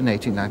introduced in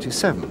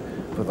 1897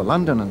 for the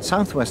London and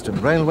South Western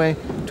Railway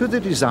to the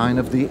design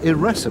of the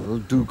irascible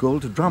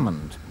Dugald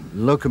Drummond,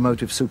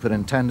 locomotive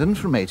superintendent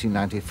from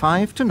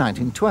 1895 to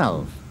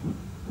 1912.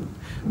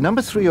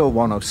 Number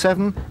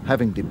 30107,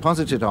 having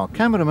deposited our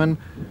cameraman,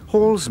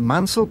 hauls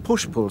Mansell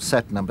push-pull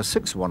set number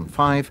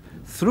 615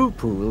 through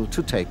Poole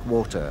to take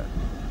water.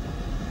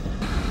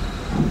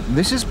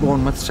 This is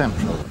Bournemouth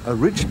Central,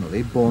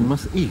 originally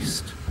Bournemouth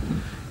East.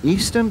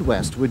 East and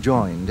West were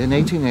joined in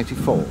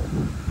 1884.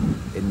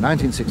 In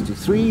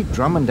 1963,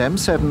 Drummond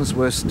M7s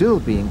were still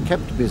being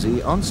kept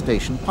busy on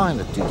station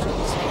pilot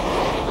duties.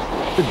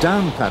 The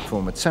down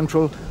platform at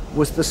Central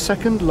was the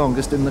second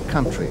longest in the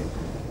country,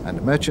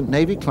 and Merchant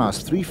Navy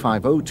Class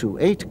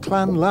 35028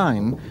 Clan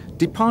Line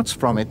departs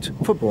from it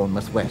for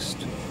Bournemouth West.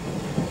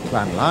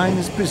 Clan Line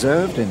is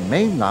preserved in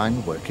main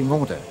line working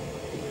order.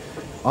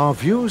 Our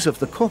views of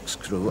the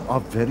Corkscrew are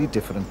very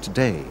different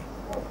today.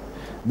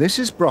 This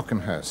is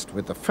Brockenhurst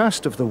with the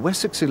first of the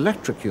Wessex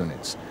electric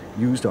units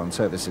used on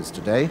services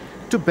today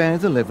to bear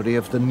the livery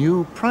of the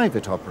new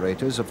private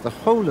operators of the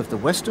whole of the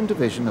Western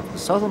Division of the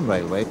Southern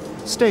Railway,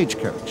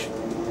 Stagecoach.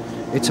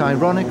 It's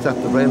ironic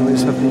that the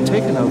railways have been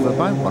taken over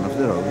by one of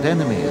their old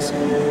enemies.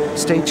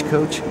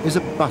 Stagecoach is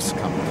a bus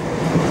company.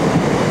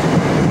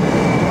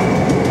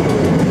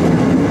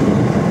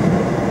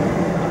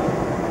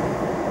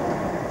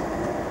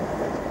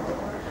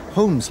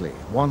 Holmesley,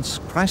 once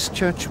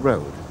Christchurch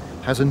Road,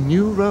 has a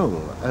new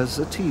role as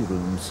a tea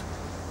rooms.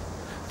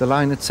 The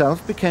line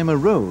itself became a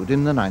road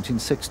in the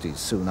 1960s,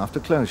 soon after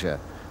closure,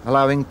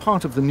 allowing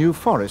part of the New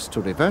Forest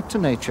to revert to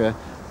nature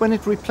when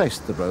it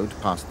replaced the road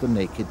past the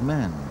Naked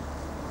Man.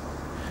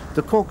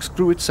 The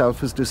corkscrew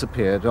itself has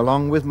disappeared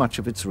along with much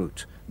of its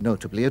route,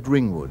 notably at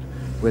Ringwood,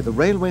 where the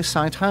railway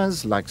site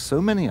has, like so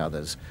many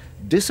others,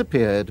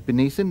 disappeared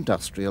beneath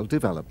industrial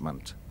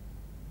development.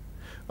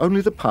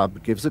 Only the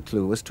pub gives a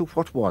clue as to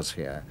what was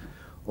here,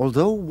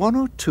 although one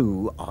or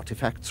two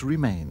artifacts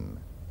remain.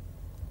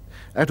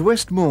 At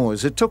West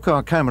Moors, it took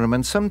our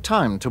cameraman some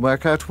time to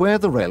work out where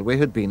the railway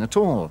had been at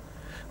all,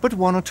 but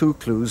one or two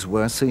clues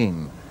were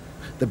seen.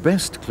 The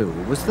best clue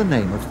was the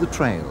name of the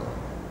trail.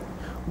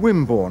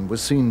 Wimborne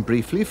was seen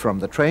briefly from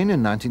the train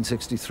in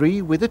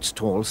 1963 with its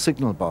tall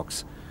signal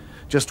box.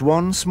 Just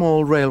one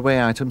small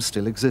railway item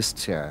still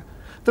exists here.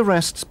 The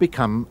rest's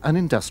become an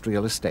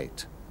industrial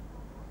estate.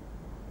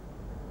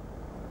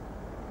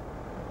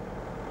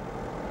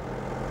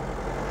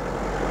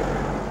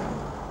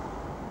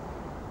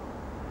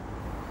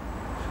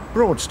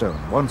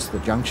 Broadstone, once the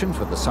junction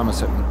for the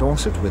Somerset and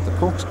Dorset with the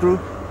corkscrew,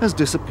 has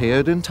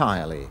disappeared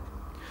entirely.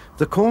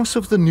 The course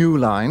of the new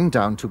line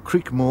down to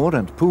Creekmore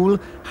and Poole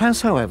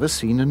has, however,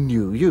 seen a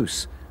new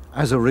use,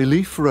 as a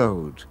relief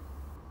road.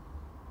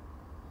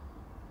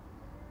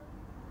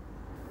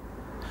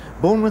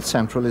 Bournemouth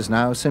Central is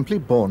now simply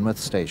Bournemouth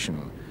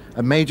Station,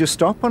 a major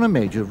stop on a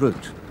major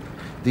route.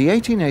 The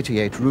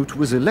 1888 route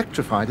was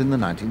electrified in the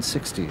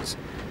 1960s,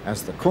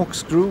 as the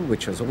corkscrew,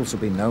 which has also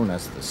been known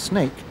as the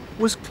Snake,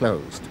 was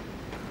closed.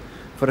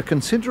 For a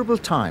considerable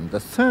time, the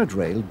third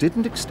rail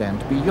didn't extend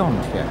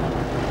beyond here,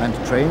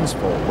 and trains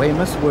for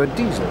Weymouth were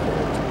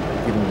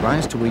diesel-hauled, giving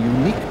rise to a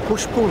unique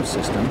push-pull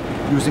system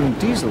using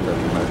diesel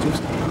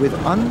locomotives with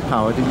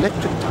unpowered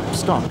electric-type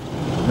stock,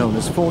 known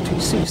as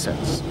 40C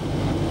sets.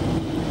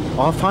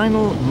 Our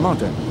final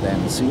modern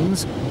then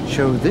scenes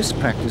show this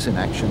practice in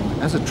action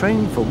as a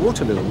train for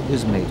Waterloo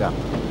is made up.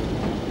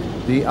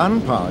 The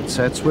unpowered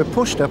sets were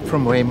pushed up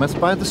from Weymouth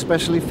by the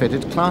specially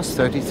fitted Class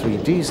 33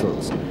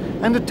 diesels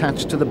and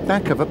attached to the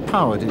back of a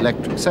powered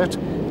electric set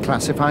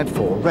classified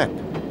 4 Rep.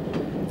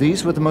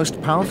 These were the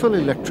most powerful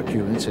electric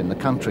units in the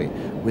country,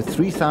 with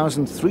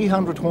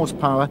 3,300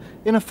 horsepower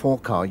in a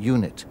 4-car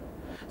unit.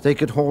 They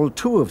could haul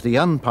 2 of the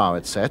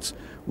unpowered sets,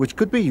 which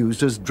could be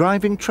used as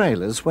driving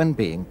trailers when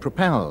being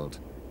propelled.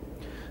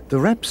 The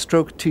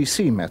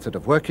Rep/TC method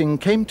of working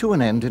came to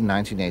an end in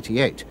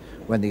 1988,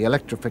 when the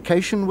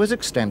electrification was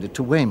extended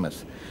to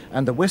Weymouth,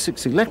 and the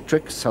Wessex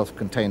Electric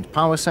self-contained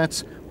power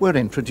sets were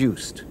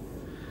introduced.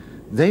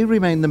 They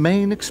remain the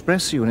main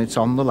express units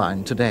on the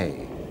line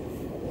today.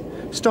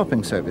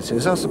 Stopping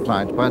services are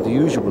supplied by the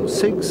usual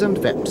SIGs and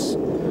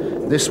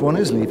VEPs. This one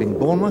is leaving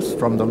Bournemouth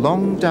from the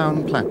Long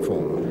Down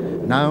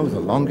platform, now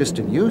the longest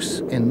in use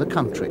in the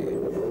country.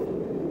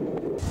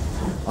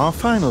 Our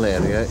final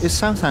area is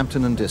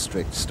Southampton and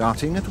District,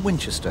 starting at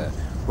Winchester,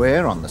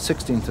 where on the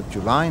 16th of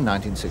July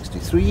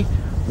 1963,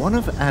 one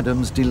of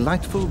Adams'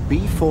 delightful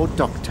B4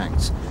 dock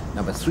tanks,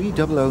 number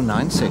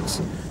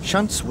 30096,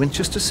 shunts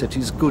Winchester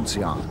City's goods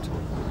yard.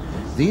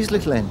 These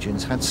little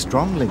engines had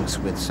strong links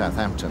with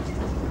Southampton.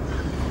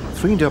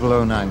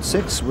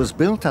 30096 was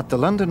built at the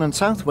London and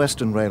South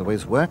Western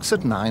Railway's works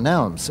at Nine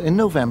Elms in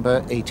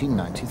November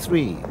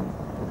 1893.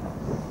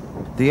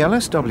 The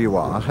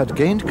LSWR had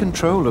gained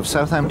control of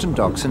Southampton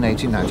docks in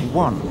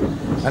 1891,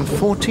 and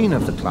 14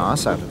 of the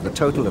class out of the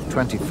total of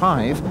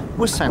 25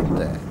 were sent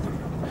there.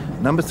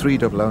 Number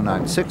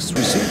 30096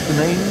 received the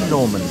name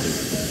Normandy.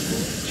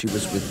 She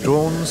was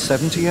withdrawn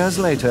 70 years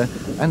later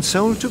and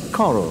sold to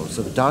Corals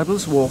of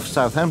Dibbles Wharf,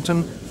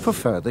 Southampton, for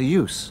further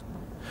use.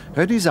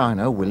 Her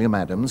designer, William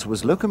Adams,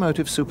 was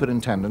locomotive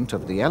superintendent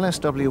of the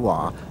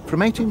LSWR from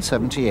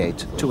 1878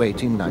 to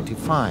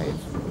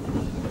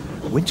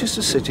 1895.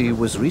 Winchester City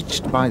was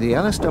reached by the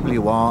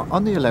LSWR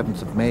on the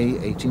 11th of May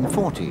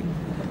 1840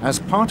 as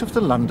part of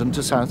the London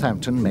to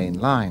Southampton main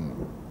line.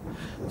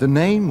 The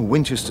name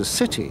Winchester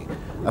City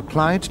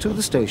applied to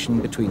the station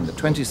between the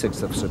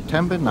 26th of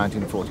September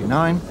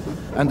 1949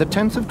 and the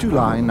 10th of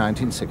July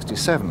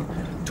 1967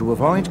 to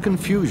avoid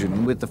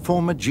confusion with the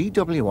former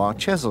GWR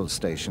Chesil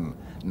station,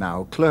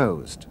 now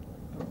closed.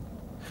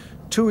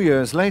 2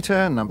 years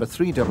later, number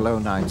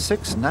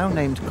 30096, now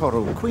named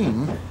Coral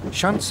Queen,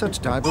 shunts at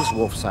Dibbles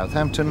Wharf,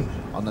 Southampton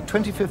on the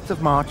 25th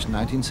of March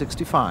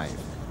 1965,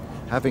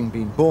 having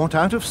been bought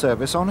out of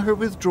service on her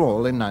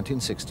withdrawal in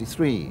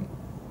 1963.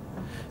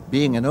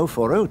 Being an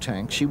 040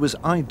 tank, she was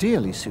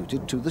ideally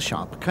suited to the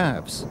sharp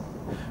curves.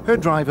 Her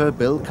driver,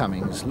 Bill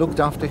Cummings, looked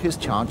after his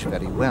charge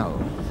very well.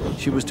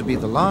 She was to be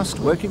the last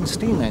working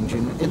steam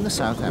engine in the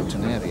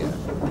Southampton area.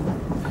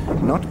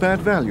 Not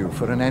bad value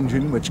for an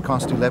engine which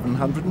cost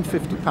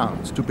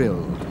 £1,150 to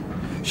build.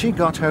 She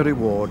got her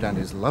reward and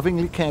is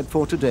lovingly cared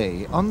for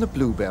today on the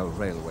Bluebell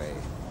Railway.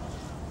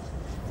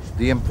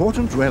 The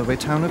important railway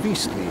town of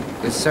Eastleigh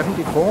is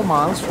 74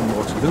 miles from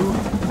Waterloo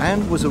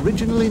and was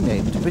originally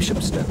named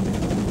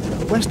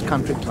Bishopstoke. West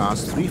Country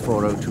Class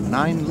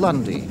 34029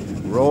 Lundy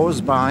roars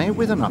by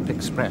with an up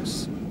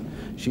express.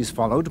 She's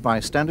followed by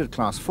Standard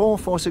Class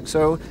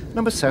 4460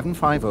 number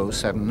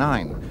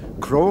 75079,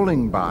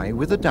 crawling by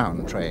with a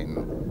down train.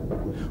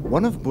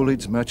 One of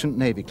Bulleid's Merchant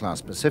Navy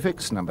Class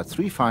Pacifics, number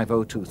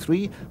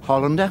 35023,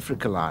 Holland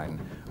Africa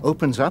Line,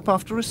 opens up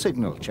after a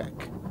signal check.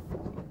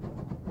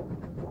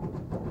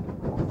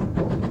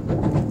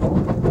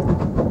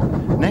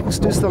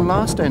 Next is the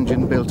last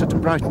engine built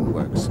at Brighton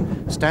Works,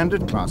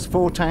 Standard Class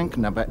 4 tank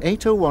number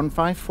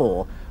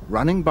 80154,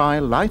 running by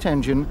light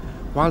engine,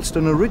 whilst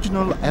an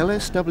original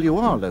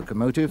LSWR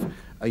locomotive,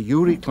 a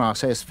Uri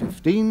Class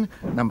S15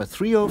 number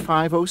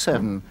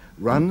 30507,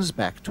 runs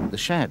back to the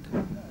shed.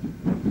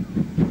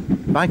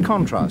 By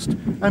contrast,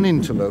 an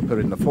interloper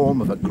in the form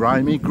of a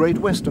grimy Great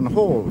Western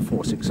Hall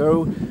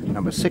 460,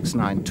 number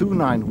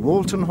 6929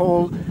 Walton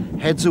Hall,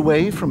 heads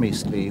away from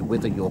Eastleigh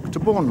with a York to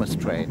Bournemouth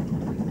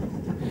train.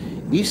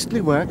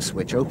 Eastleigh Works,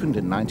 which opened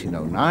in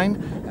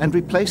 1909 and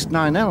replaced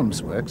Nine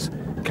Elms Works,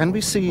 can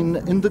be seen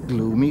in the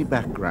gloomy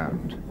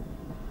background.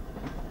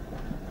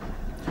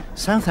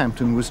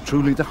 Southampton was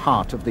truly the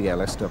heart of the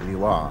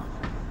LSWR.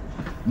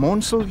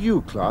 Maunsell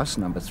U-Class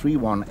number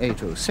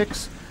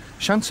 31806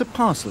 shunts a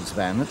parcels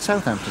van at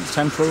Southampton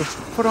Central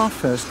for our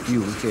first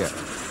view here.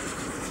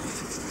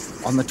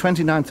 On the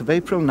 29th of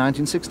April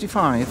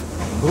 1965,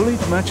 bullied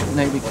Merchant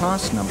Navy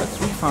Class number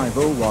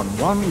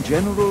 35011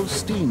 General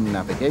Steam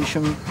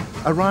Navigation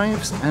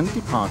arrives and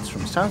departs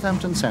from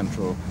Southampton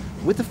Central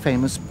with the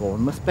famous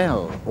Bournemouth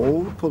Bell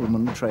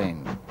all-Pullman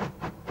train.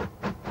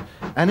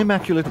 An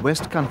Immaculate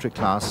West Country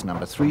Class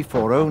number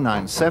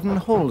 34097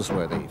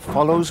 Holsworthy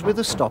follows with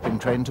a stopping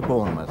train to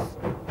Bournemouth.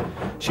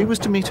 She was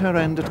to meet her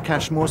end at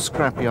Cashmore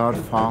Scrapyard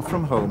far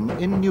from home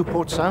in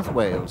Newport, South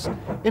Wales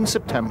in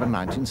September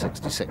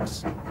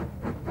 1966.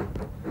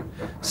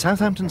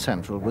 Southampton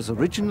Central was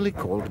originally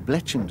called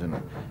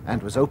Bletchenden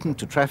and was opened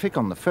to traffic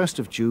on the 1st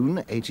of June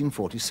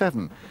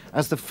 1847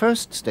 as the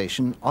first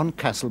station on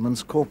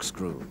Castleman's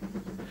Corkscrew.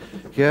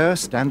 Here,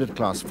 Standard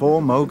Class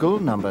 4 Mogul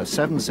number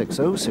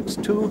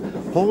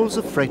 76062 hauls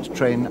a freight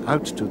train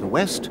out to the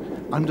west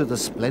under the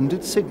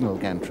splendid signal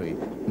gantry,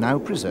 now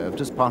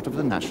preserved as part of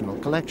the National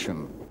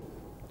Collection.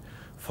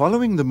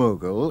 Following the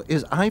Mogul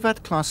is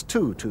IVAT Class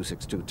 2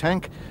 262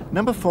 tank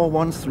number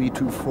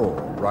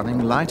 41324,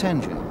 running light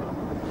engine.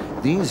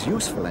 These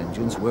useful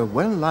engines were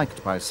well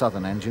liked by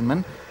Southern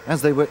enginemen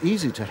as they were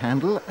easy to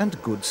handle and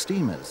good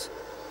steamers.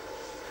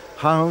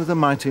 How the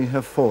mighty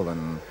have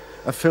fallen!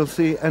 A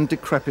filthy and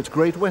decrepit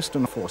Great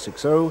Western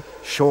 460,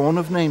 shorn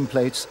of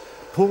nameplates,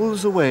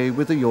 pulls away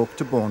with the York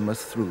to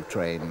Bournemouth through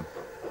train.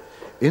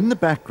 In the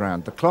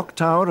background, the clock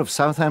tower of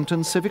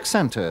Southampton Civic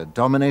Centre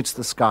dominates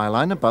the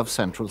skyline above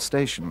Central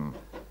Station.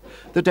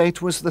 The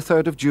date was the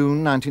 3rd of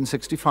June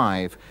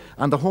 1965,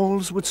 and the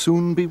halls would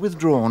soon be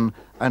withdrawn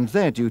and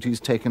their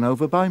duties taken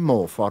over by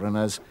more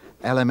foreigners,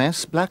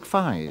 LMS Black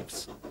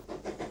Fives.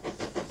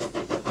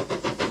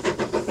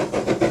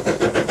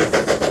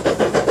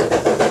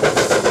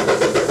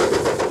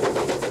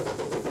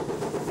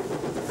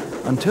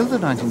 Until the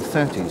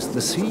 1930s,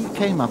 the sea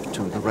came up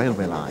to the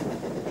railway line.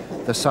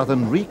 The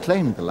Southern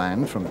reclaimed the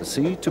land from the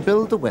sea to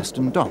build the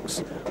Western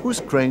docks,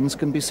 whose cranes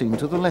can be seen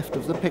to the left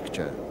of the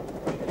picture.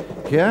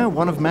 Here,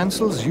 one of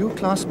Mansell's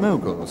U-Class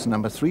Moguls,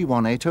 number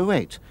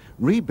 31808,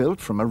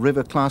 rebuilt from a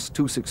River Class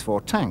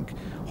 264 tank,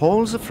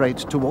 hauls a freight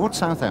towards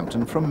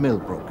Southampton from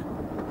Millbrook.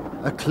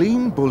 A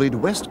clean, bullied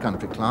West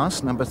Country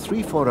Class, number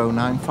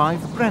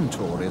 34095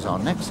 Grantor is our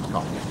next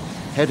copy,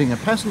 heading a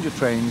passenger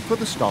train for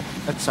the stop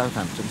at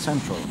Southampton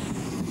Central.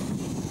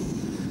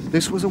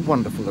 This was a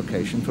wonderful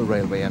location for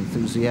railway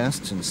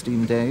enthusiasts in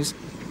steam days.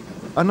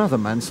 Another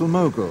Mansell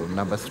Mogul,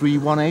 number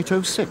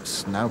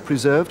 31806, now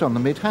preserved on the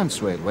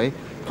Mid-Hants Railway,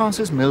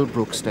 passes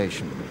Millbrook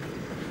Station.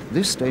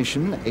 This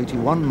station,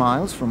 81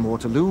 miles from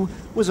Waterloo,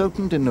 was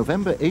opened in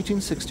November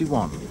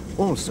 1861,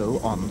 also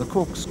on the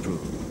Corkscrew.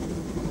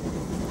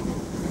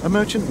 A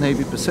Merchant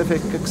Navy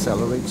Pacific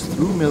accelerates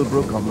through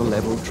Millbrook on the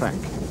level track.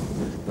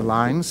 The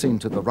line seen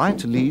to the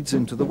right leads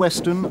into the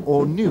Western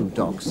or New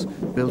docks,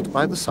 built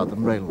by the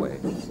Southern Railway.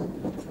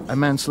 A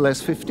Mansell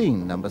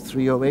S15, number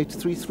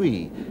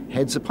 30833,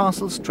 heads a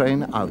parcels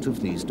train out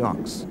of these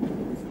docks.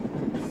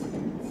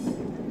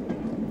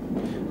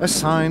 A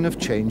sign of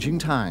changing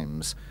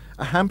times,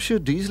 a Hampshire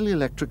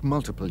diesel-electric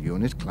multiple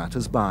unit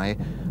clatters by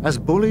as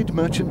bullied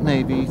Merchant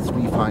Navy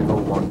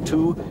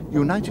 35012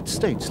 United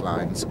States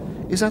Lines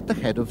is at the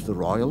head of the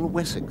Royal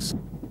Wessex.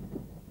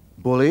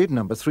 Bullied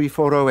number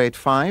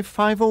 34085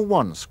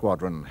 501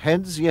 Squadron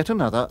heads yet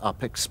another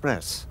up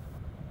express.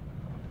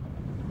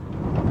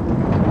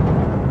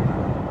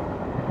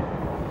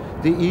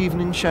 The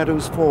evening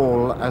shadows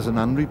fall as an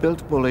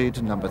unrebuilt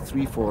bullied number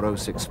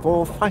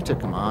 34064 Fighter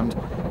Command,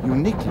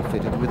 uniquely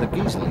fitted with a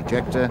diesel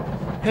ejector,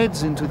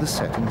 heads into the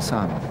setting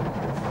sun.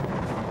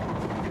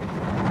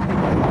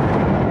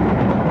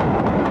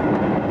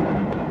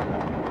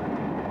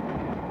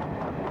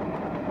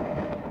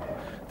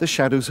 The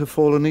shadows have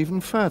fallen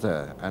even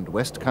further, and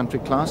West Country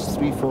Class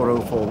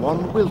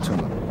 34041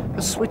 Wilton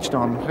has switched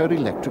on her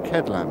electric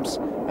headlamps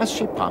as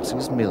she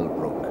passes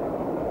Millbrook.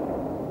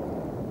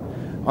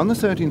 On the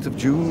 13th of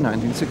June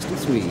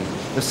 1963,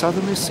 the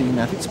Southern is seen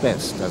at its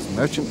best as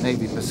Merchant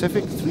Navy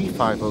Pacific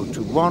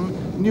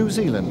 35021 New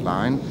Zealand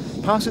Line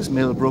passes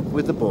Millbrook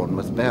with the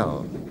Bournemouth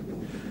Bell.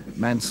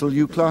 Mansell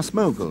U-Class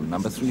Mogul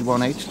number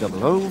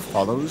 31800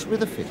 follows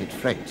with a fitted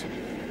freight.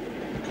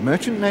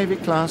 Merchant Navy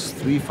Class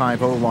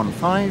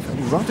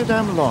 35015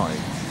 Rotterdam Lloyd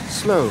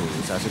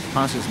slows as it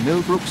passes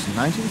Millbrook's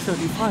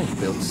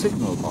 1935-built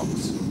signal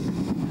box.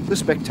 The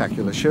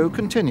spectacular show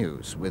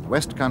continues with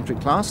West Country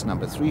class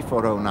number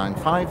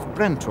 34095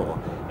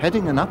 Brentor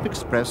heading an up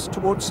express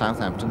towards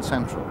Southampton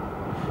Central.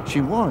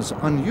 She was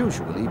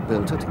unusually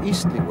built at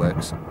Eastleigh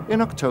Works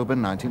in October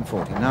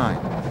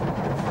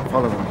 1949.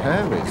 Following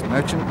her is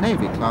Merchant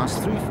Navy class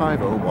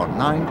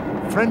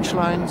 35019 French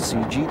Line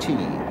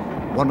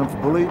CGT, one of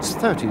Bulleid's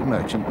 30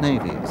 merchant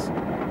navies.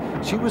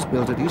 She was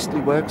built at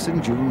Eastleigh Works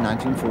in June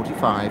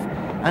 1945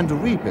 and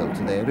rebuilt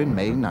there in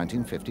May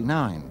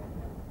 1959.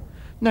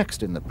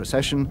 Next in the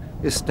procession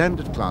is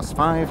Standard Class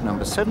 5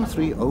 number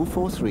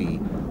 73043,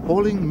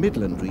 hauling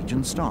Midland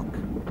region stock.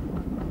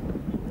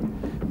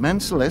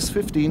 Mansell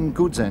S15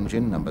 goods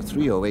engine number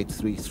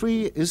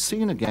 30833 is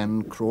seen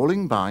again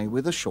crawling by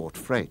with a short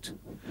freight.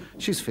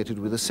 She's fitted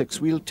with a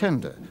 6-wheel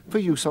tender for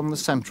use on the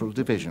Central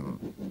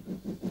Division.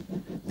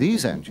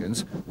 These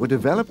engines were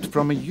developed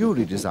from a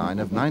Uri design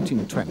of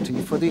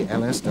 1920 for the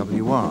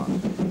LSWR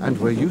and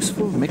were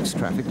useful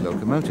mixed-traffic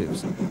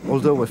locomotives,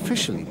 although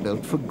officially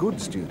built for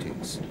goods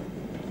duties.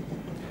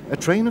 A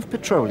train of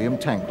petroleum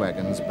tank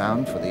wagons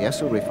bound for the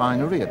Esso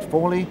refinery at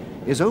Fawley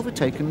is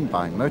overtaken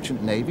by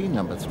Merchant Navy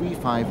number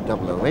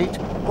 35008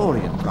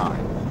 Orient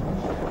Line.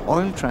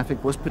 Oil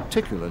traffic was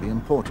particularly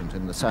important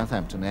in the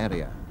Southampton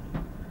area.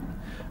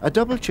 A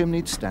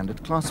double-chimneyed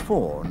Standard Class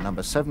 4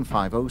 number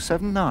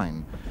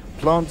 75079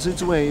 plods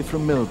its way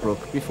from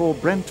Millbrook before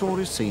Brentor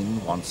is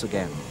seen once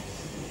again.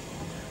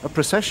 A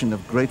procession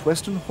of Great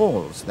Western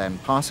Halls then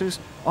passes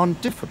on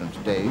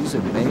different days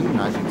in May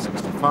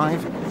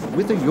 1965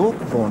 with the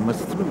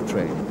York-Bournemouth through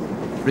train,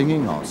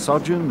 bringing our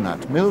sojourn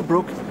at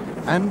Millbrook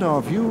and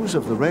our views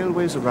of the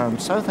railways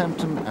around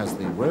Southampton as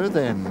they were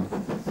then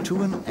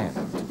to an end.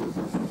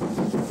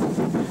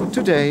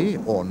 Today,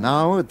 or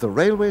now, the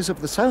railways of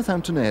the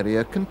Southampton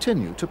area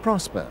continue to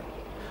prosper.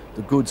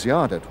 The goods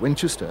yard at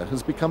Winchester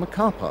has become a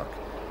car park,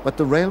 but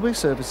the railway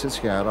services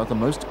here are the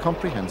most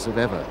comprehensive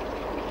ever.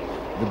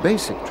 The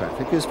basic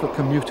traffic is for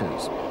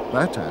commuters,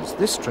 but as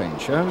this train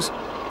shows,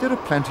 there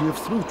are plenty of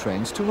through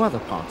trains to other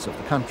parts of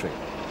the country,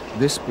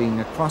 this being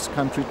a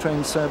cross-country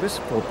train service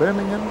for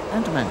Birmingham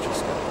and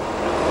Manchester.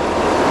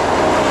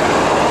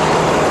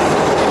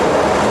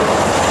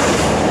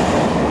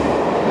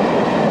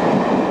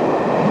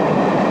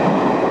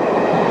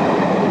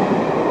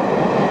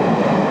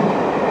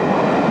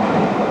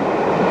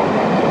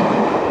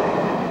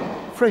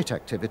 Freight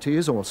activity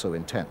is also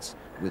intense,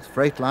 with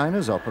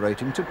Freightliners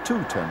operating to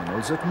 2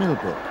 terminals at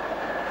Millbrook.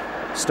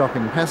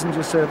 Stopping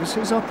passenger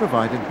services are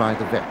provided by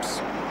the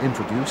VEPs,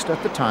 introduced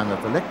at the time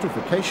of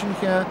electrification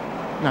here,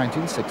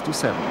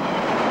 1967.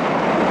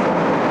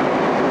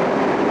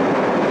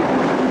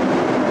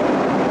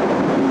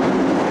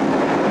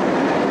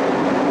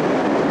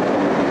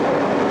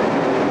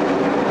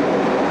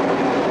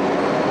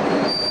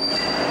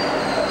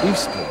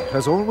 Eastleigh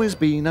has always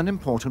been an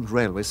important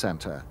railway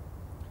centre.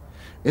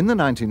 In the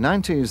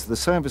 1990s, the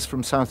service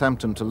from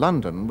Southampton to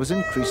London was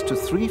increased to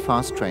 3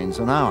 fast trains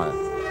an hour,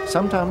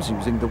 sometimes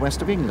using the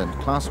West of England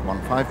Class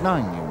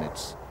 159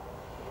 units.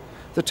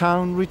 The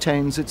town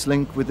retains its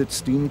link with its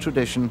steam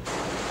tradition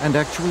and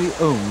actually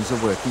owns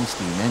a working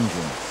steam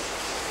engine.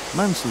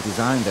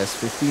 Mansell-designed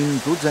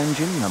S15 goods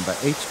engine number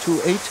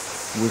 828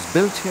 was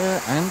built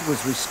here and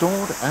was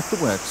restored at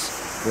the works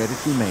where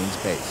it remains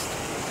based.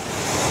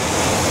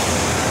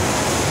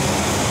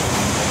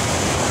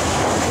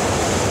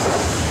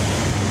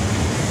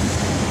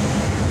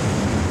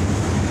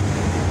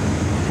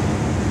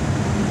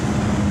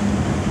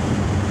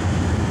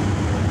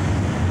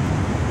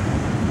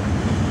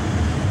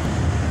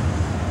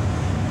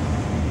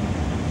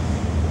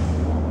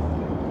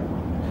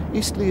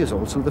 Eastleigh is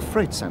also the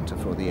freight centre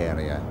for the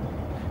area.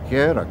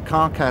 Here, a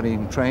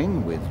car-carrying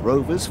train with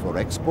rovers for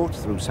export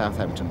through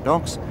Southampton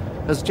docks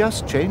has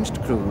just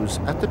changed crews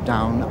at the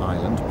Down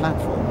Island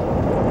platform.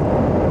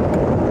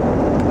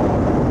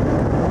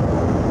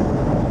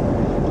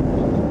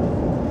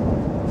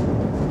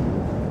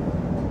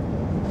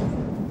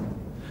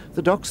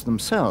 The docks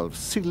themselves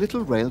see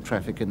little rail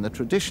traffic in the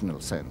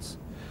traditional sense,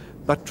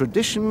 but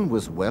tradition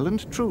was well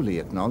and truly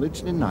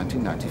acknowledged in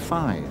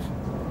 1995.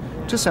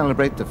 To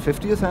celebrate the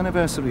 50th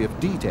anniversary of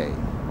D-Day,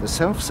 the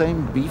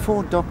self-same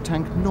B4 dock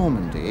tank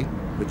Normandy,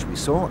 which we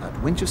saw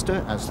at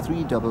Winchester as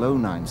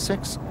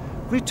 30096,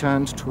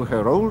 returned to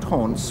her old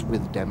haunts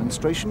with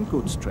demonstration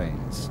goods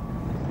trains.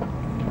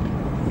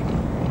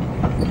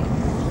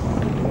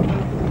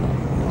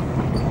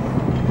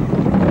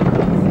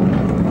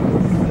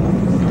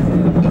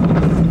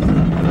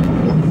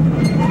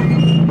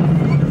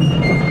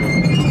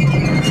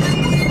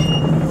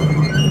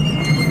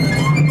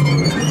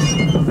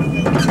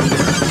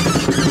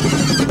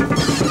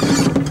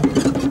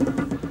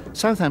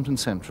 Southampton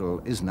Central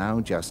is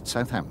now just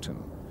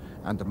Southampton,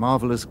 and the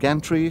marvellous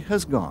gantry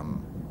has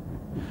gone.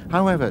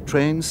 However,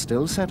 trains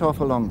still set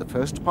off along the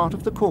first part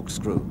of the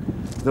corkscrew,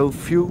 though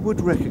few would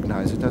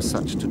recognise it as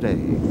such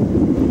today.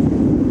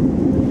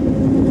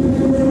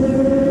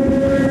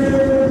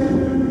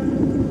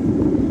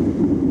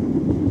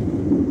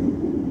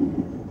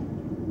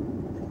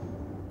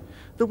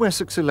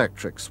 Wessex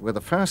Electrics were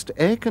the first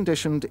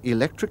air-conditioned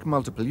electric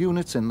multiple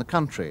units in the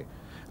country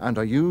and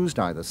are used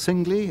either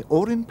singly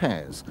or in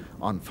pairs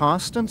on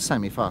fast and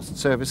semi-fast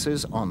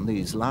services on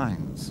these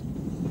lines.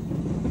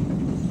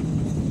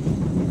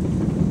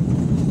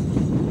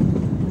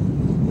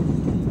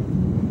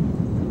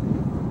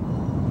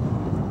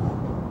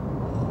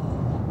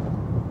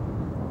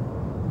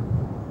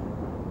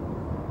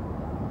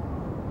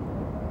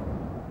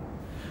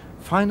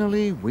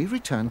 Finally, we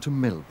return to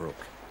Millbrook.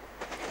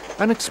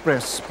 An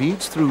express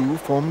speeds through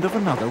formed of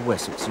another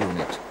Wessex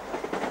unit.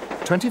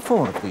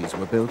 24 of these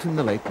were built in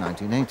the late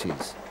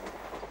 1980s.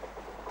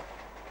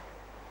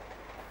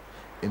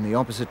 In the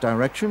opposite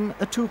direction,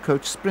 a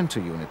two-coach Sprinter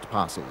unit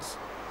passes.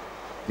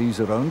 These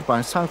are owned by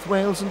South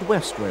Wales and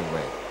West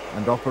Railway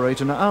and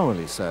operate an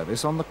hourly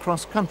service on the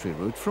cross-country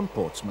route from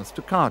Portsmouth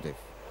to Cardiff.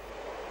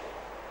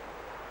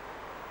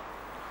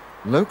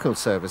 Local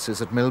services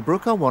at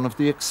Millbrook are one of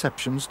the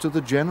exceptions to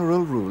the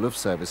general rule of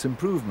service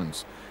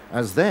improvements,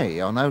 as they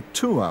are now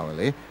 2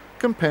 hourly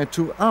compared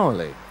to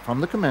hourly from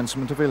the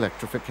commencement of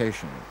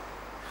electrification.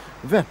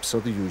 VEPs are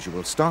the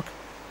usual stock,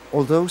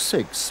 although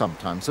SIGs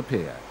sometimes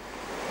appear.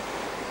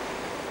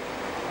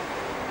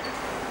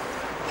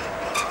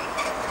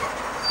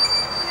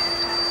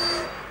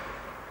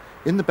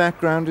 In the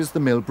background is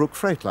the Millbrook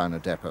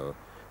Freightliner depot.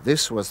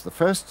 This was the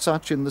first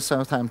such in the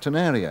Southampton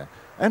area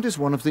and is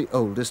one of the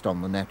oldest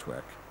on the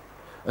network.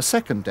 A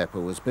second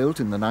depot was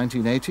built in the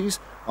 1980s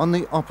on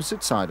the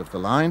opposite side of the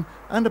line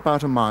and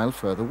about a mile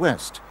further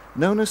west,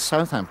 known as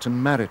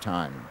Southampton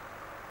Maritime.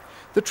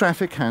 The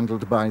traffic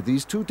handled by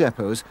these two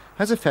depots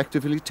has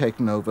effectively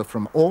taken over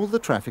from all the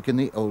traffic in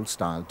the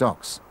old-style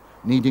docks,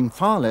 needing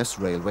far less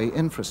railway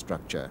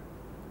infrastructure.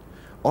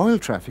 Oil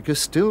traffic is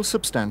still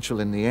substantial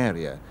in the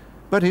area,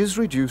 but is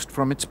reduced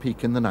from its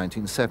peak in the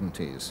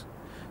 1970s.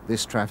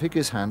 This traffic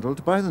is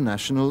handled by the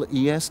National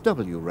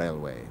ESW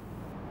Railway.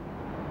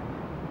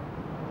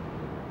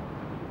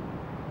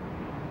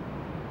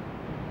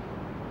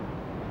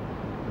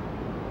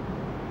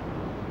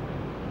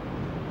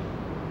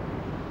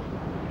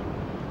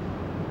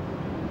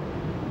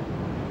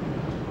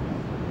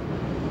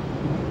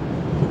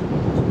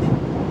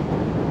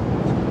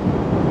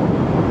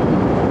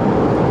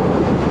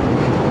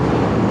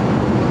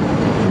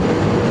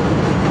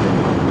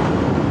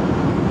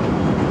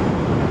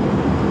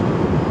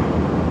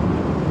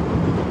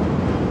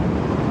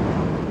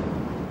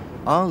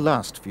 Our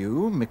last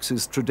view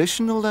mixes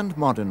traditional and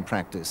modern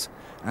practice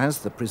as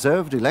the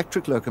preserved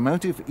electric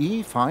locomotive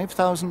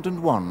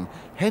E5001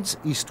 heads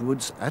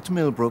eastwards at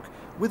Millbrook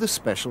with a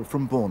special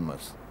from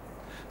Bournemouth.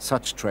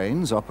 Such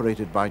trains,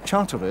 operated by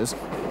charterers,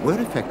 were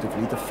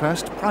effectively the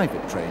first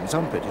private trains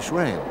on British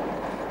Rail,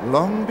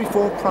 long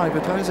before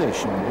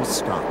privatisation was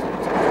started.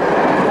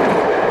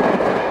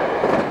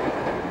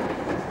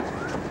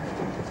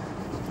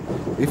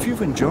 If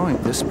you've enjoyed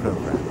this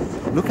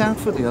programme, look out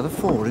for the other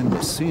 4 in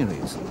this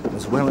series,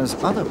 as well as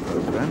other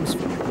programmes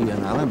from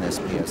Ian Allen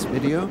SPS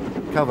Video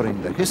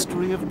covering the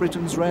history of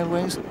Britain's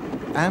railways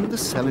and the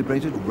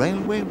celebrated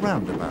Railway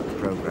Roundabout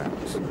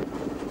programmes.